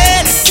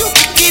leaving. You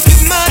can keep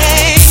your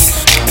money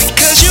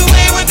because you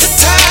ain't worth the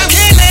time.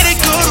 Can't let it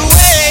go to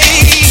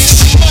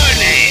waste.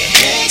 Money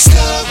makes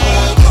the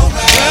world go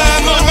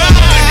round. Money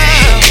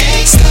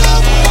makes the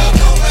world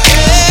go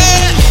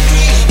round.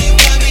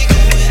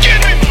 Give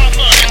me my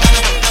money.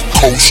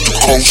 Coast to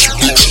coast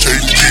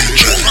mixtape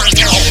DJ.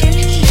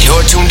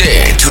 You're tuned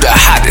in to the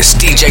hottest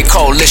DJ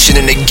coalition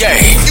in the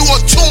game. You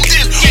are tuned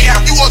in. Yeah,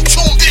 you are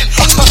tuned in.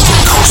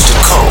 Coast to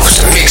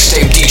coast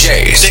mixtape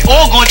DJs. They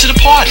all going to the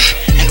party,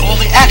 and all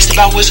they asked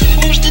about was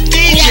who's the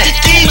DJ?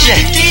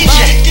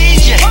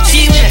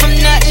 She went from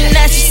nothing,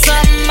 now she's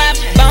something my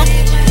bone.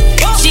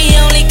 She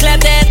only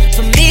clapped that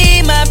for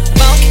me, my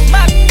bone.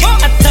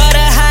 I taught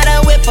her how to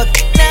whip a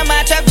now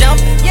my trap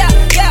jump. Yeah.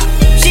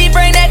 She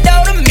bring that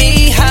dough to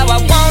me, how I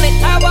want it.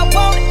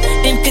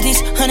 Them 50s,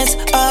 100s,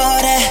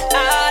 all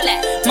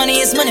that. Money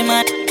is money,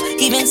 man.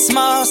 Even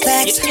small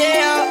stacks.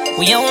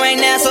 We on right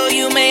now, so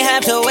you may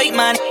have to wait,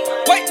 man.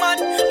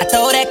 I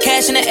throw that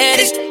cash in the air,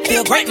 this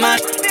feel great, man.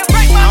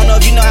 I don't know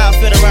if you know how I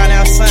feel around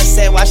now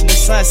sunset, watching the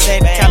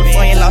sunset in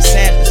California, Los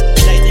Angeles.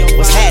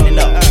 What's happening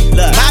though?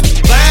 Look, my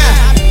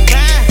blind,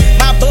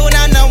 my boo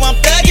now know I'm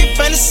thugging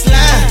from the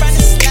slime.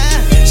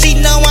 She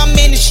know I'm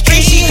in the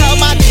street, she hold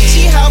my,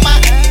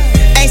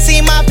 ain't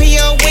seen my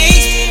P.O.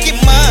 wings, get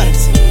money.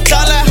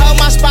 Told her hold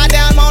my spot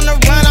down, I'm on the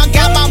run, I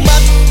got my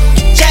mother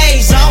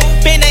J's on.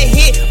 Been a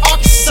hit,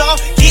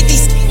 Arkansas, get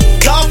these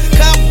off.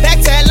 Come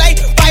back to LA,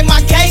 fight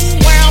my case.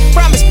 Where I'm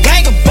from is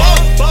banger ball.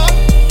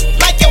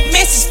 Like your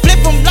missus, flip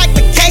them like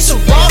the case of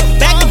raw.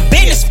 Back to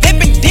business,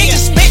 flipping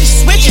digits, spitting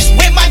switches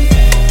with my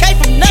came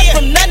from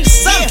nothing to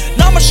something.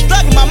 No more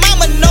struggle, my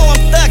mama know I'm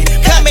thugging.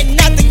 Coming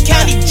out the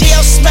county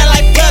jail, smell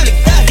like public.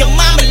 Your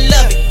mama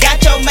love it, got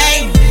your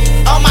man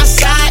on my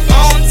side,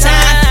 on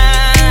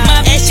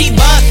time. And she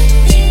bugging.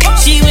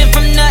 She went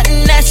from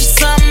nothing, now she's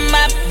something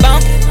my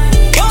bone.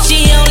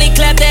 She only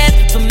clapped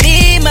that for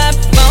me, my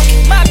bone.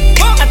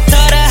 I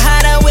taught her how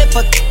to whip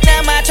a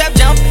now my trap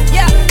jump.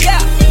 Yeah.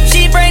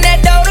 She bring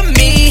that dough to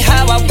me,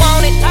 how I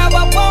want it.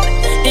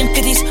 Them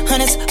 50s,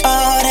 100s,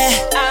 all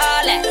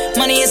that.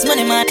 Money is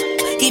money, man.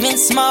 Even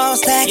small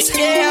stacks.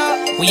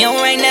 We on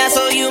right now,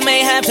 so you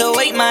may have to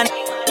wait, man.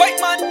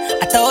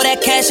 I throw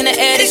that cash in the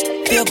air, this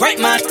feel great,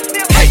 man.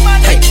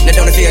 Hey, now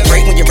don't it feel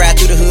great when you ride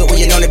through the hood when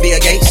you're known to be a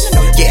Gates?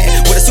 Yeah,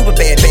 with a super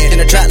bad in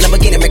a drop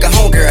Lamborghini, make a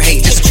homegirl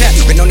hate. Just a trap,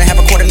 been known to have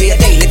a $250,000 a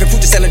day. Living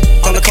fruit to selling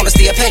on the corner,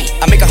 still pay.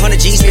 I make 100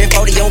 G's, spend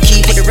 40 on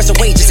key, put the rest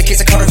away just in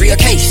case I caught a real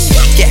case.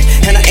 Yeah,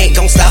 and I ain't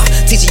gon' stop.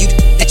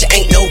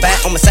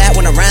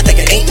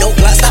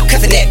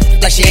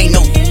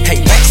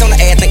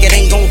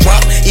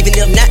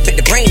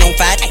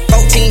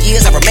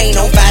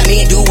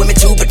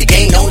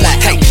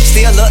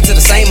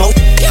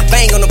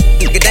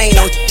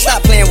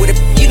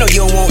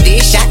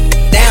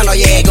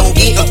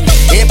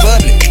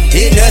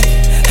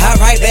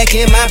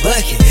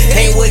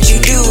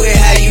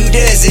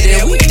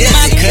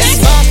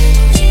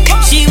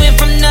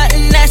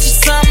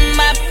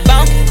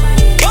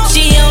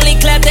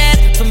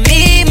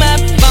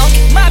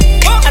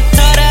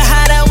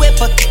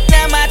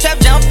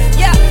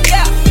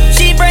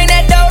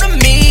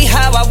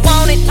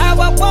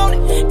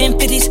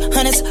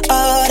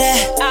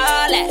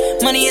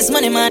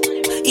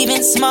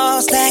 even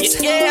small stacks.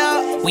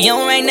 We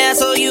on right now,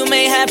 so you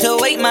may have to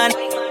wait, man.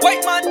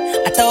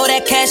 I throw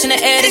that cash in the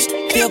air, this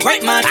feel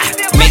great, man.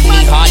 Make me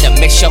harder,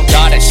 miss your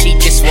daughter. She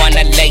just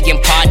wanna lay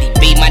and party.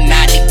 Be my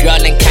naughty girl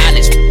in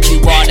college.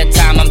 You all the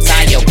time, I'm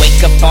tired.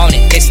 Wake up on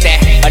it, it's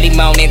that early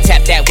morning.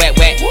 Tap that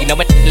wet. You know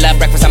what? Love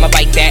breakfast, I'ma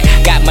bite that.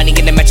 Got money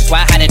in the mattress,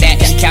 why hide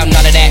that? She counting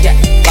all of that.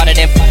 Harder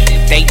than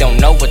they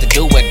don't know what to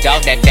do with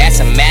dog. That's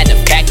a matter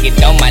of fact. Get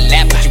on my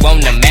lap, put you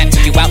on the map,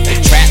 took you out the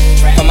trap.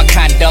 From a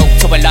condo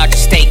to a larger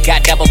state,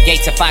 got double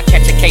gates. If I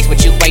catch a case,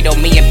 would you wait on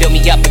me and build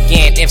me up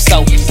again? If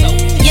so,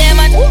 yeah,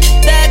 man,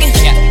 thuggin',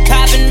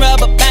 poppin'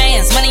 rubber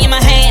bands, money in my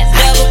hands.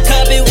 Double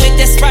cup it with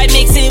that Sprite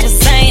mix, it was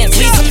Zans.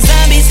 We some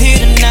zombies here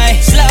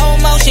tonight, slow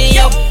motion,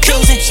 yo,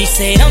 cruising. She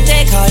said, don't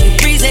take all you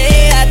breezy.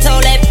 I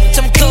told that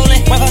bitch I'm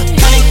coolin'. Worth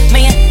 $100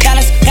 million,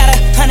 got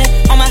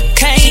 $100 on my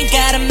chain. She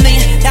got $1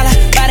 million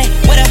body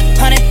with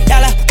 $100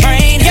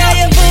 brain.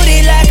 Yeah, your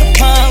booty like a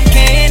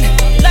pumpkin,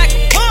 like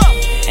a pump,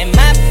 and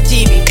my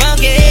GB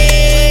bunkin'.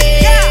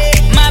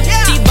 My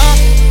G bump,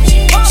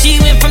 she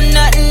went from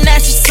nothing,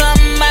 now she's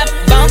something I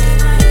bump.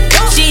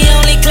 She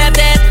only clapped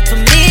that for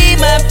me,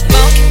 my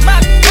bump.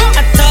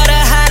 I taught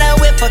her how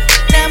to whip her,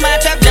 now my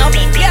trap jump.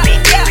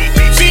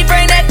 She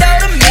bring that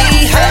dough to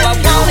me, how I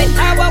want it.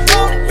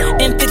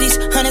 Them 50s,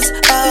 100s,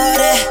 all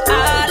that.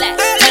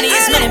 Money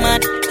is money,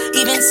 man,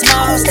 even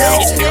small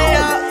stacks.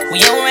 We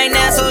on right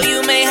now, so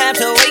you may have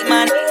to wait,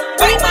 man.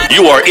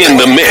 You are in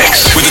the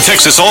mix with the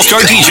Texas All-Star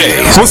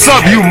DJs. What's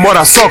up, you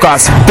mother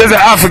suckers? There's an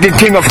African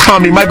king of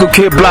comedy, Michael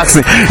K.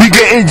 Blackson. You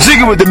getting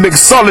jiggy with the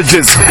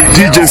mixologist,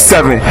 DJ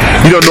 7.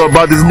 You don't know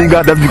about this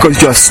nigga, that's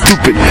because you're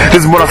stupid.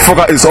 This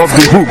motherfucker is off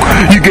the hook.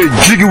 You get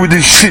jiggy with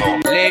this shit.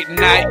 Late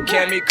night,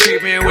 kept me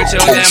creeping with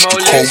your demo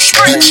list.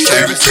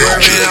 Service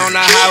swerving on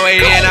the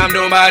highway, and I'm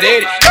doing about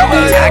 80.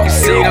 I can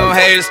see them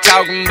haters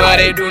talking, but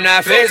they do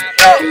not face me.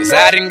 Cause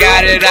I done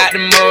got it out the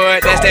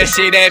mud, that's that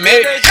shit that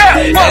made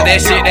me. That's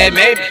that shit that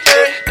made me.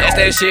 That's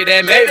that shit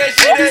that made me.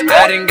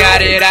 I done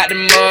got it out the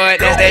mud.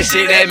 That's that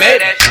shit that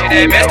made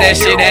me. That's that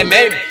shit that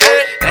made me.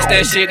 That's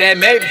that shit that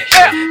made me.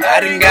 I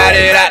done got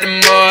it out the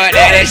mud.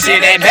 That's that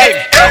shit that made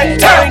me. I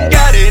done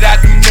got it out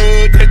the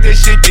mud. That's that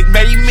shit that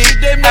made me.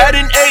 I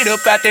done ate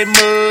up out that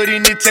mud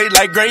and it taste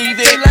like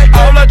gravy.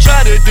 All I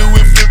try to do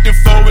is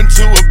 54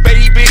 into a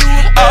baby.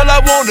 All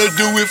I wanna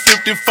do is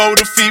 54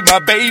 to feed my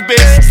baby.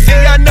 See,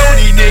 I know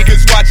these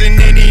niggas watching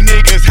and these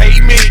niggas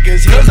hate me.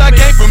 Cause I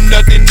came from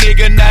nothing,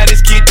 nigga, now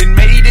this kid done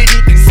made it.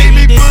 See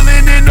me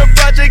pulling in the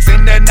projects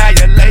and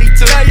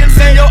annihilator.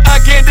 See your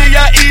eye candy,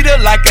 I eat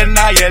it like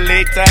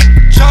annihilator.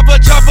 Chopper,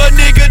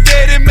 nigga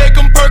dead and make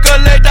him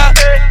percolate.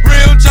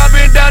 Real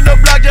chopping down the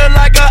block just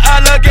like an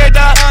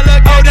alligator.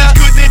 All these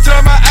goods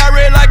turn my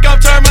eye like I'm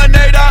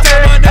Terminator.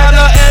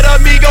 Holla at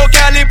amigo,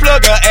 Cali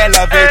plug a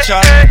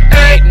elevator.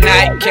 Late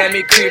night, kept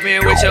me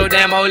creeping with your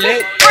demo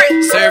lit.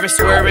 Service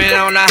swerving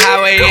on the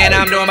highway, and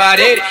I'm doing about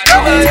 80.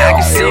 I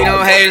can see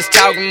them haters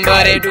talking,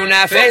 but they do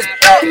not face me.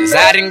 Cause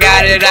I done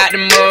got it out the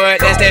mud.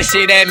 That's that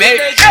shit that made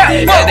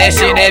me. That's that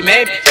shit that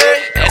made me.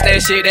 That's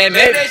that shit that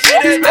made me.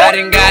 I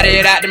done got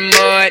it out the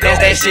mud. That's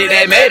that shit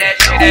that made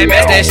me.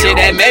 That's that shit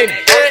that made me.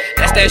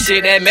 That's that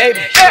shit that made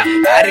me.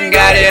 I done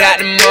got it out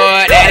the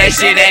mud. That's that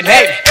shit that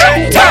made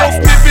me. Tough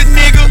pimpin'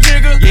 nigga,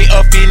 yeah,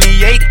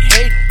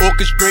 affiliated.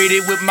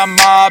 Orchestrated with my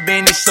mob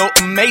and it's so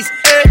amazing.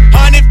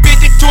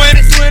 150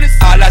 20s,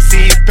 all I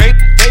see is paper.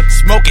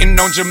 Smoking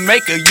on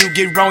Jamaica, you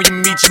get wrong, you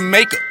meet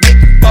Jamaica.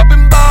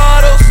 Poppin'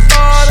 bottles,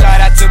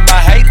 shout out to my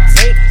haters.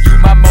 You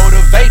my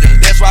motivator,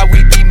 that's why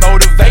we be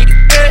motivated.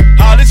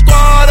 All this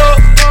squad up,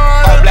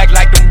 all black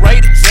like them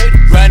Raiders.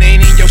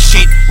 Running in your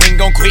shit, we ain't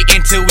gon' quit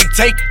until we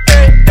take it.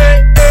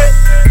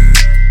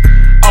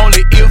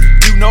 Only if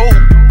you know,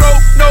 bro,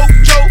 no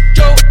joke.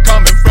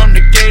 Coming from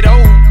the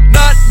ghetto,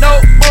 not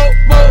no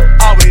more.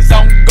 Always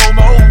on go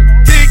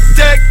mode.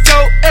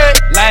 Tic-tac-toe,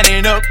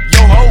 lining up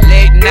your hoe.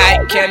 Late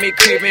night, kept me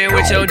creeping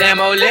with your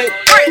demo lit.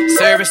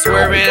 Service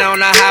swerving on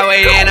the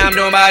highway, and I'm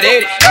doing about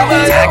 80.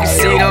 I can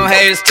see them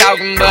haters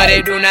talking, but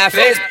they do not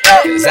face me.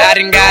 Cause I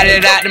done got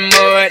it out the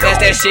mud. That's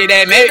that shit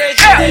that made me.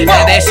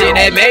 That's that shit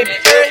that made me.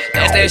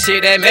 That's that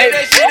shit that made me.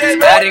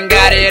 I done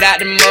got it out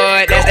the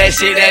mud. That's that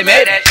shit that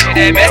made me.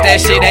 That's that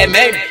shit that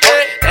made me.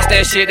 That's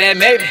that shit that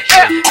made me.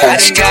 I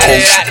done got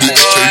it out the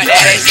mud.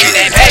 That's that shit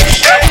that made me.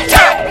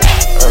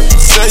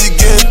 Say you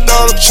getting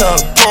thought, I'm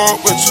tryna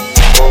park with you.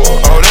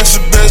 Oh, that's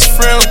your best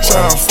friend, I'm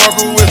tryna fuck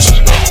with you.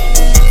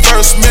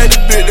 First met the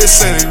bitch, they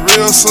say they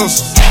real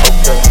sisters.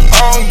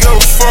 I don't give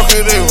a fuck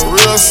if they were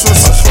real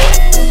sisters.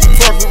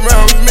 Fuck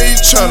around with me,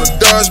 tryna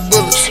dodge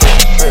bullets.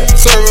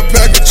 Serve a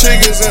pack of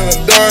chickens and a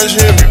Dodge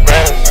Hemi.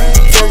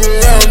 Fuck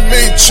around with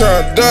me,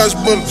 tryna dodge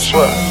bullets.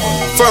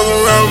 Fuck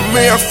around with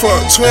me, I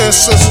fuck twin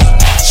sisters.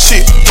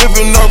 Shit,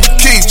 whipping up a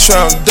key,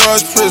 tryna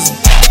dodge prison.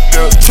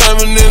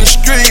 Timing in the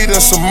street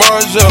and some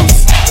more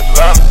jealous.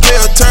 Pay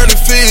attorney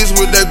fees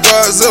with that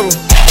Godzilla.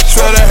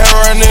 Try to have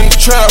right in the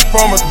trap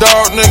from a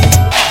dog nigga.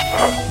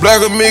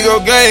 Black Amigo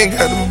gang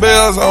got them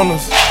bells on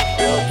us.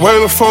 Way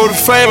before the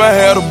fame I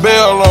had a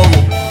bell on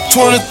me.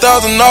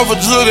 20,000 off a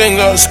jug, ain't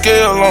got a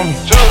scale on me.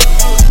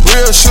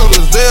 Real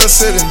shooters, they'll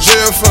sit in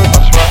jail for me.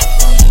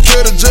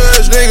 Kill the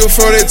judge, nigga,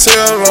 before they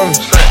tell on me.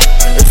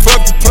 And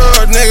fuck the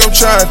plug, nigga, I'm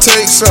tryna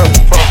take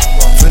something.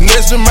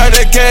 Finesse them out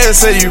that gas,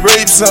 say you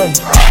rape something.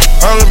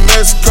 I'm the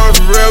Mexico,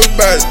 the real, we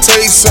bout to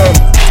take something.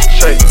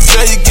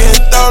 Say you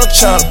getting thought, I'm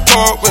tryna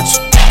park with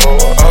you.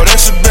 Oh,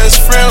 that's your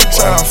best friend, I'm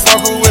tryna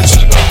fuck her with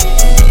you.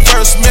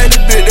 First met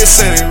the bitch, they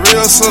say they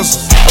real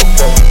sisters.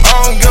 I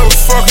don't give a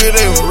fuck if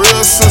they were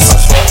real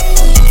sisters.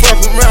 Fuck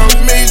around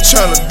with me,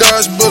 tryna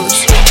dodge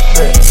bullets.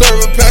 Serve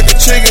a pack of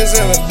chickens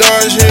and a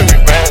Dodge Hemi.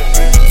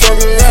 Fuck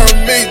around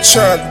with me,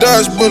 tryna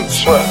dodge bullets.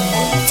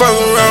 Fuck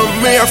around with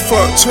me, I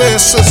fuck twin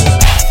sisters.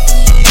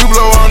 You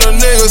blow on a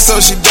nigga,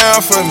 so she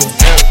down for me.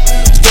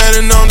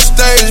 Standing on the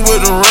stage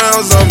with the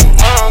rounds on me.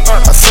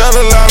 I sell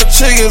a lot of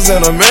chickens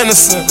and I'm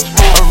innocent.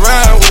 I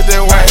ride with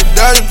that white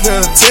Dodge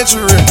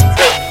penitentiary.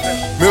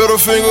 Middle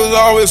fingers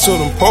always to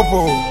them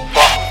popos.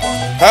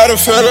 I done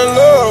fell in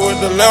love with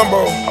the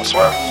Lambo.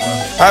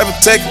 I been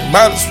taking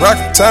mileage,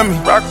 rockin' Tommy.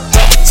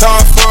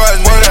 Time for it,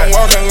 nigga, I'm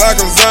walking like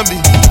a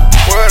zombie.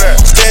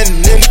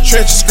 Standing in the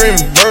trenches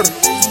screaming murder.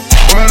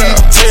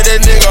 Tear that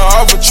nigga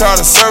off and try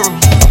to serve him.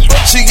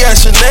 She got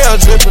Chanel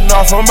dripping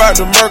off, I'm about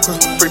to murk her.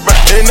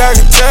 And I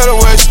can tell the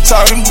way she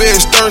talking,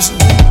 bitch thirsty.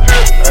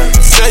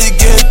 Say you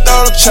getting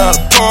thought, I'm tryna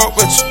park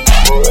with you.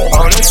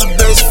 Oh, that's your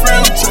best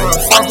friend, I'm tryna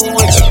fuck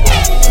with you.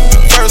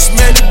 First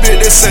met the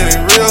bitch, they say they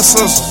real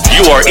sisters.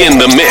 You are in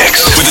the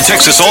mix with the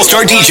Texas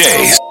All-Star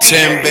DJs.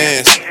 10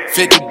 bands,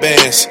 50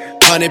 bands,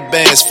 100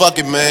 bands, fuck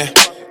it, man.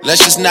 Let's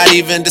just not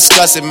even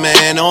discuss it,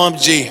 man.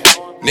 OMG.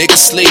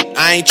 Niggas sleep,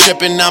 I ain't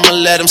trippin', I'ma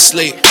let them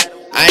sleep.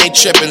 I ain't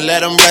trippin',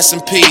 let them rest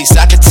in peace.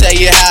 I can tell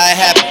you how it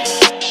happened.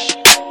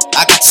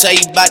 I can tell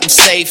you about them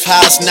safe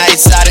house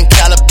nights out in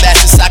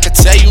Calabasas. I can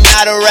tell you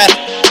not a rap.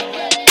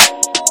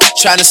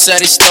 Tryna sell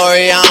this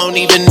story, I don't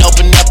even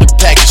open up the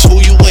package.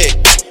 Who you with?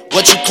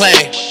 What you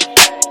claim?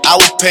 I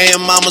was paying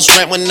mama's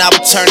rent when I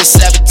was turning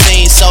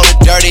 17. Sold it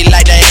dirty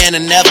like Diana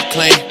never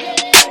clean.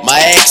 My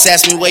ex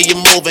asked me where you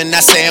moving, I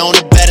say on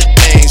the better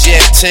things.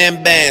 Yeah,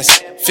 10 bands,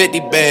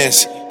 50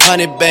 bands,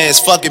 100 bands,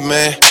 fuck it,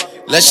 man.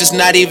 Let's just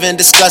not even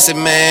discuss it,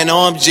 man.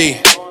 OMG.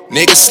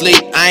 Niggas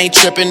sleep, I ain't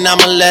trippin',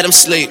 I'ma let them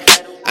sleep.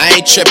 I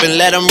ain't trippin',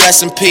 let them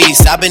rest in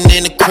peace. I been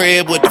in the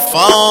crib with the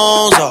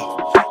phones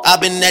off. I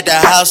been at the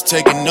house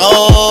taking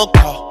no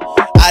call.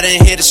 I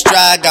done hit a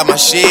stride, got my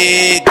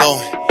shit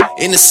going.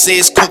 In the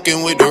seats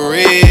cooking with the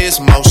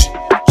wrist motion.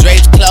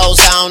 Drapes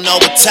closed, I don't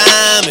know what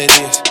time it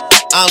is.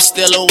 I'm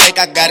still awake,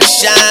 I gotta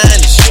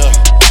shine, sure.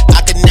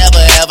 I could never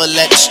ever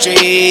let the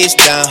streets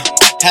down.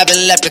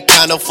 Haven't left the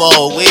condo for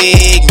a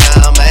week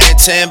now, man.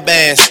 10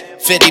 bands,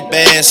 50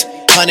 bands,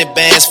 100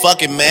 bands,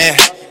 fuck it, man.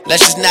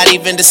 Let's just not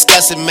even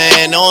discuss it,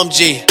 man.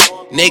 OMG.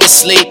 Niggas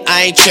sleep,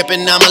 I ain't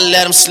trippin', I'ma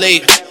let them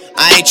sleep.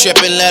 I ain't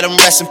trippin', let them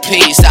rest in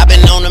peace. I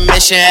been on a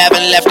mission,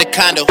 haven't left the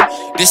condo.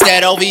 This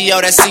that OVO,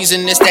 that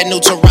season, this that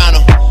new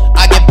Toronto.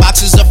 I get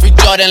boxes of free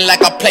Jordan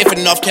like I play for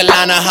North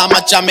Carolina. How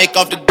much I make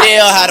off the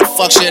deal, how the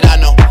fuck should I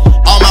know?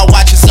 All my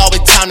watches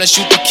always timeless,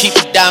 you can keep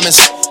the diamonds.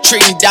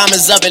 Treating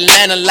diamonds of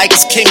Atlanta like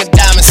it's king of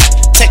diamonds.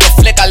 Take a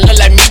flick, I look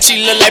like Michi,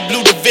 look like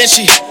Blue Da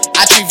Vinci.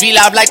 I treat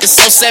V-Live like the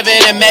Soul 7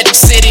 in Magic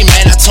City.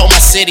 Man, I told my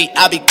city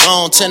I'll be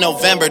gone till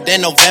November.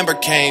 Then November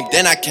came,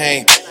 then I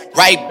came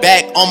right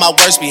back on my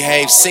worst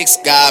behave. 6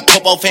 God,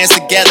 put both hands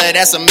together,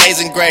 that's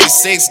amazing grace.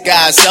 6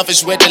 God,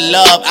 selfish with the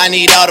love, I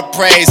need all the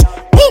praise.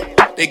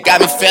 Woo! They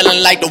got me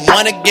feeling like the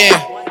one again.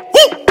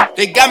 Woo!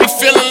 They got me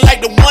feeling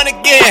like the one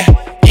again.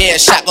 Yeah,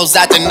 shot goes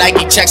out to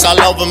Nike, checks all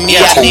over me.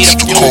 I need a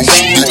few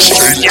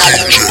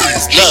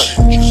Look,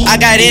 I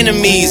got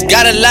enemies,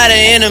 got a lot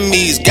of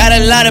enemies. Got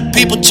a lot of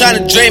people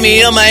trying to drain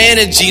me of my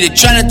energy. They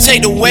trying to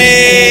take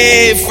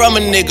away from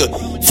a nigga.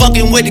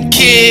 Fucking with the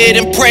kid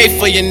and pray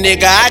for your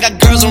nigga. I got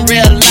girls in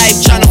real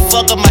life trying to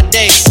fuck up my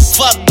day.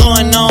 Fuck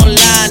going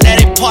online, that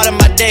ain't part of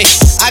my day.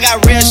 I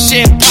got real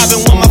shit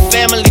poppin' with my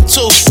family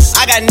too.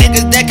 I got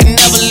niggas that can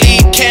never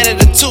leave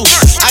Canada too.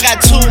 I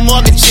got 2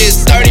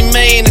 mortgages, 30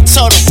 million in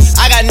total.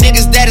 I got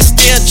niggas that'll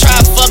still try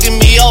fucking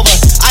me over.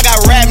 I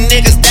got rap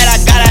niggas that I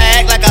gotta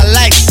act like I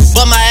like,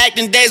 but my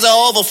acting days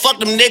are over, fuck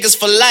them niggas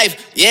for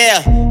life.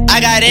 Yeah, I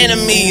got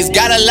enemies,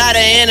 got a lot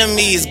of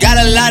enemies. Got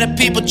a lot of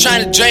people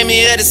trying to drain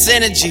me of this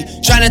energy.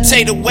 Trying to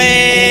take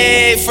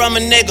away from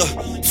a nigga.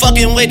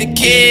 Fucking with the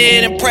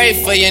kid and pray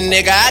for your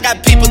nigga. I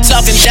got people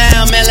talking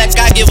down, man, like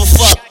I give a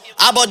fuck.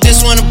 I bought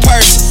this one a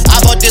purse,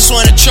 I bought this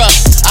one a truck,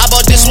 I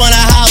bought this one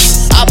a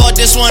house, I bought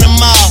this one a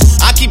mall.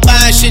 I keep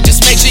buying shit,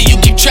 just make sure you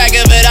keep track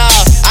of it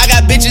all. I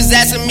got bitches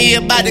asking me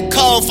about the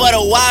code for the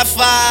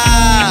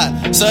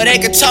Wi-Fi, so they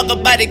can talk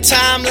about their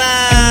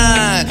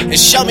timeline and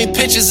show me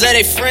pictures of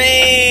their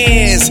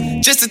friends,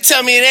 just to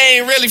tell me they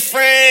ain't really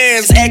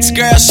friends.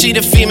 Ex-girl, she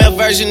the female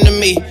version of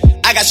me.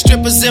 I got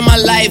strippers in my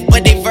life,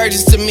 but they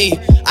virgins to me.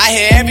 I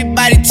hear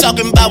everybody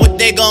talking about what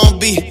they gon'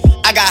 be.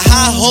 I got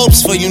high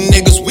hopes for you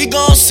niggas, we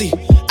gon' see.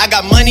 I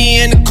got money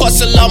in the course,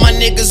 so all my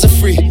niggas are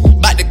free.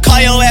 About to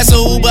call your ass a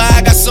Uber,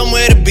 I got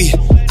somewhere to be.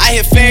 I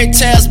hear fairy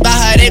tales about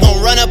how they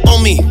gon' run up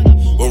on me.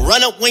 Well,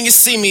 run up when you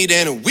see me,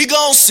 then we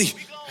gon' see.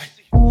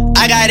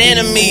 I got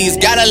enemies,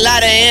 got a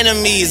lot of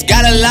enemies.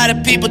 Got a lot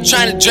of people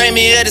trying to drain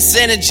me of this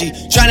energy.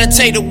 Trying to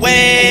take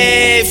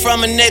away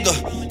from a nigga.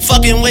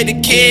 Fucking with the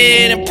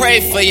kid and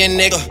pray for your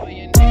nigga.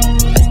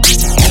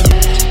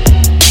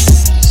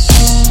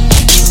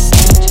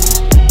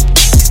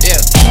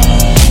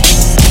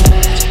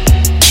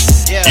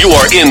 You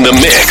are in the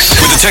mix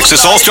with the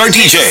Texas All-Star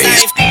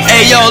DJs.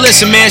 Hey, yo,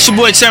 listen, man. It's your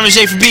boy Terrence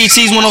J from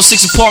BET's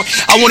 106 & Park.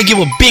 I want to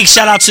give a big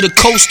shout out to the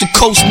Coast to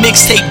Coast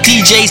Mixtape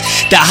DJs,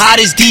 the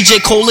hottest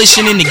DJ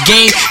coalition in the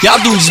game. Y'all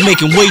dudes is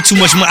making way too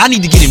much money. I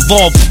need to get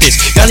involved with this.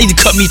 Y'all need to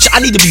cut me. I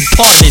need to be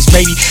part of this,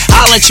 baby.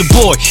 I'll let your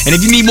boy. And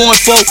if you need more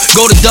info,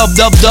 go to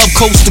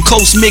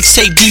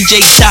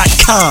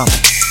www.coasttocoastmixtapedjs.com.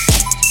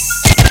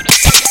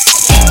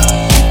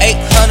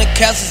 800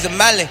 castles in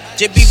Mali,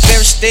 just be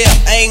very still,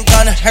 I ain't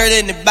gonna hurt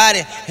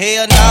anybody.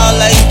 Hell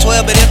no, I ain't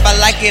 12, but if I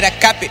like it, I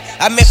cop it.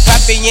 I met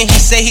Poppy and he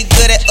say he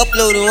good at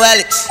uploading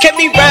wallets. Kept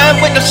me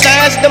rhyme with the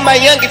signs, them my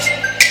youngest.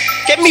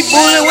 Kept me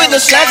bullying with the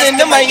signs, and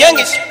them my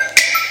youngest.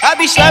 I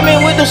be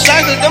slamming with them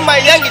signs, them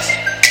my youngest.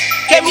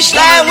 Kept me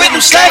sliding with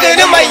them signs,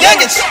 them my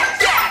youngest.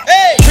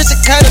 Hey, Chrissy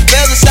kind of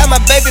bells inside my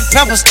baby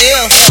pamper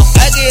still.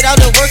 I get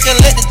out to work and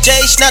let the J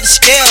snap the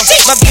scale.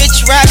 My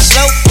bitch ride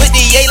slow with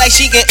the A like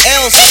she get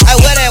L's. I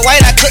wear that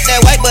white, I cook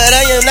that white, but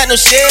I am not no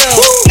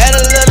shell. Add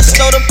a little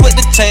soda, put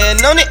the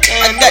tan on it.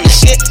 I got the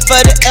shit for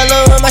the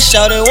L.O. and my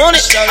shawty want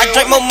it. I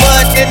drink more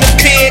mud than the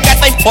pig, I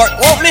think pork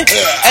want me.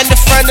 And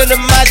the front of the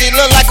Mazzy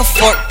look like a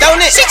fork,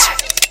 don't it?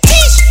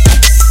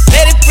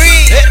 Let it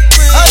breathe.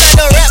 I'm not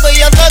no rapper,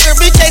 young thugger,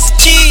 bitch, chase the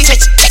cheese.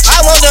 I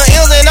want the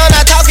L's and I'm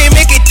not talking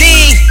Mickey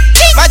D.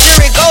 My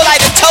jury go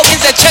like the tokens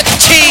at Chuck E.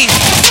 Cheese.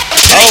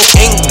 Oh,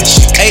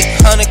 English,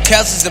 800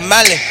 castles in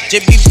Mali.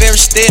 Just be very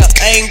still,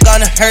 I ain't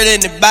gonna hurt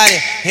anybody.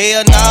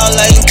 Hell no,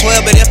 I ain't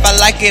 12, but if I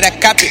like it, I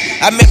cop it.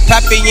 I met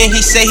Poppy and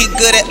he say he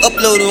good at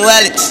uploading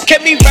wallets.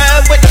 Kept me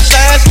rhyme with them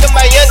signs, them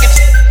my youngest.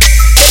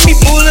 Kept me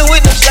fooling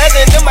with them signs,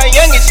 and them my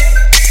youngest.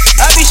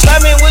 I be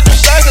slamming with them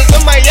signs,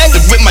 them my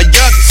youngest. With my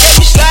youngest. I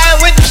be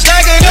sliding with them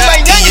signs, them my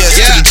youngest.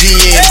 Yeah, to the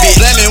GNB.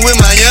 Slamming with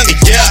my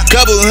youngest. Yeah,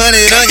 couple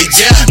hundred on you.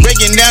 Yeah,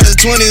 breaking down to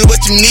 20,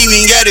 what you need,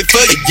 we got it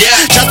for you. Yeah,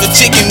 chop the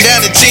chicken down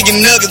to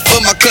chicken nuggets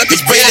for my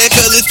cookies. Spray that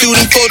color through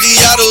them 40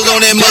 autos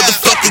on that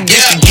motherfucker.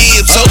 Yeah,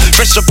 give so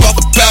fresh up off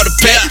a powder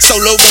pack.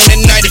 Solo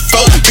in that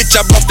 94. Bitch,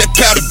 I brought that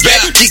powder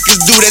back. Geekers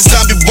do that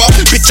zombie walk.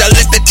 Bitch, I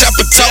let that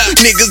chopper talk.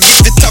 Niggas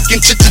get to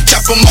talking shit to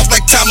chop them off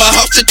like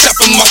tomahawk. To chop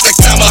them off like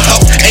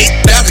tomahawk.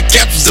 8,000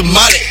 capsules of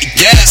Molly.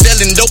 Yeah,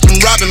 selling dope and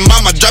robbing.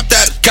 Mama dropped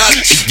out of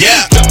college.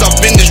 Yeah, jumped off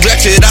in this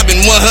ratchet. I've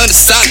been 100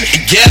 solid.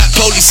 Yeah,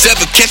 police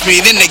ever catch me,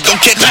 then they gon'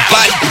 catch a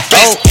body.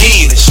 Oh,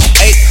 English,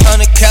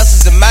 800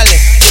 castles in Mali.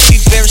 Just be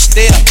very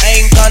still, I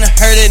ain't gonna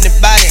hurt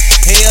anybody.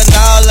 Hell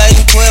no, I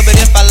ain't 12, but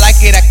if I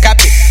like it, I cop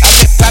it. I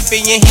met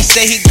Poppy and he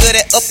say he good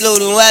at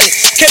uploading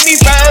wallets. Kept me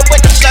rhyme with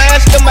them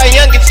signs, them my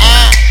youngest.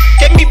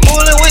 Kept me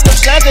bullying with them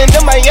signs, and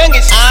them my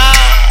youngest.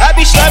 I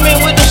be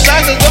slamming with them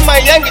signs, and them my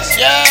youngest.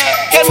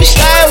 Kept me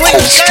sliding with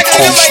them signs,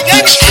 and them my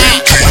youngest.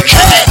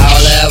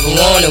 All I ever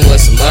wanted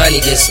was some money,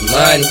 get some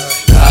money.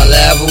 All I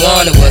ever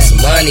wanted was some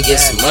money, get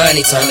some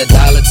money. Turn a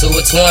dollar to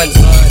a 20,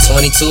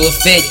 20 to a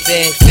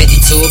 50, 50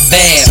 to a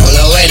band. Hold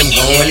on, wait, I'm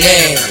going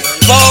in.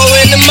 4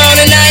 in the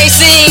morning, I ain't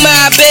seen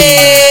my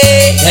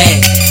bed.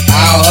 Damn,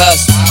 I'll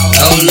hustle,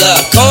 no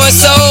luck. Going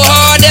so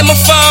hard that my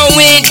phone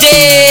went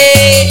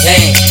dead.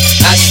 Damn,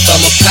 I just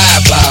throw my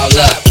pieball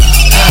up.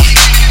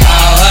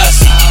 I'll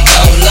hustle,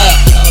 no luck.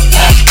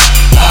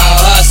 I'll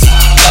hustle,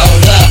 no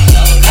luck.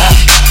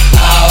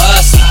 I'll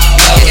hustle,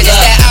 no luck. It's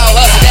that I'll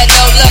hustle, that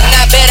no luck.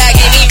 Now bet I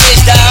get me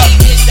rich, dog.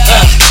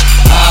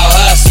 I'll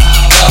hustle,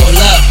 no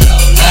luck.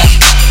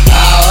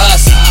 I'll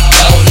hustle,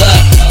 no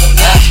luck.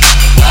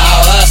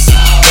 I'll hustle,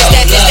 no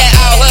luck. It's that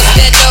I'll hustle,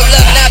 that no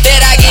luck. Now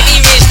bet I get me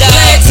rich, dog.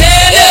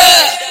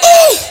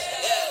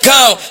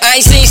 Gone. I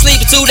ain't seen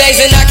sleep in 2 days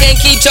and I can't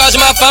keep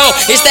charging my phone.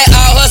 It's that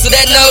all hustle,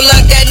 that no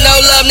luck, that no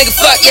love, nigga,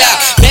 fuck y'all.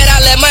 Bet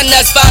I let my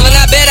nuts fall and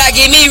I bet I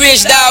get me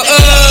rich, dog.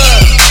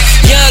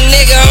 Young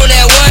nigga on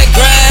that one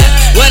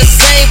grind. Wear the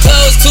same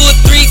clothes 2 or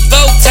 3,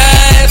 4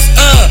 times.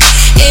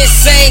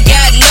 Insane,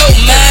 got no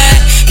mind.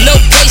 No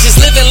patience,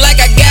 living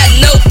like I got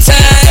no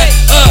time.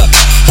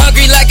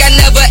 Hungry like I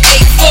never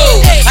ate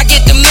food. I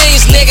get the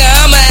millions, nigga,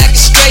 I'ma act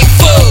a straight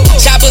fool.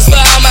 Choppers for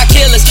all my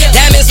killers,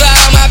 diamonds for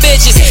all my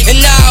bitches. And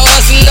now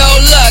hustle, no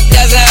luck,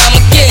 that's how I'ma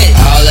get it.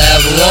 All I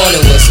ever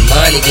wanted was some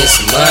money, get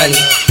some money.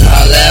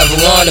 All I ever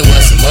wanted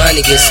was some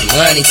money, get some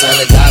money. Turn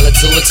a dollar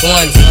to a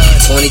 20, 20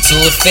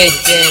 to a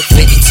 50,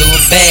 50 to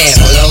a band.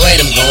 Hold on, wait,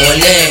 I'm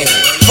going in.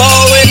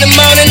 4 in the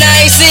morning,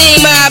 I ain't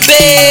seen my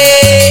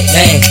bed.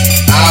 Damn,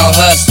 I'll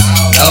hustle,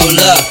 no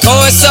luck.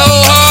 Going so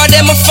hard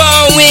that my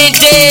phone went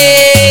dead.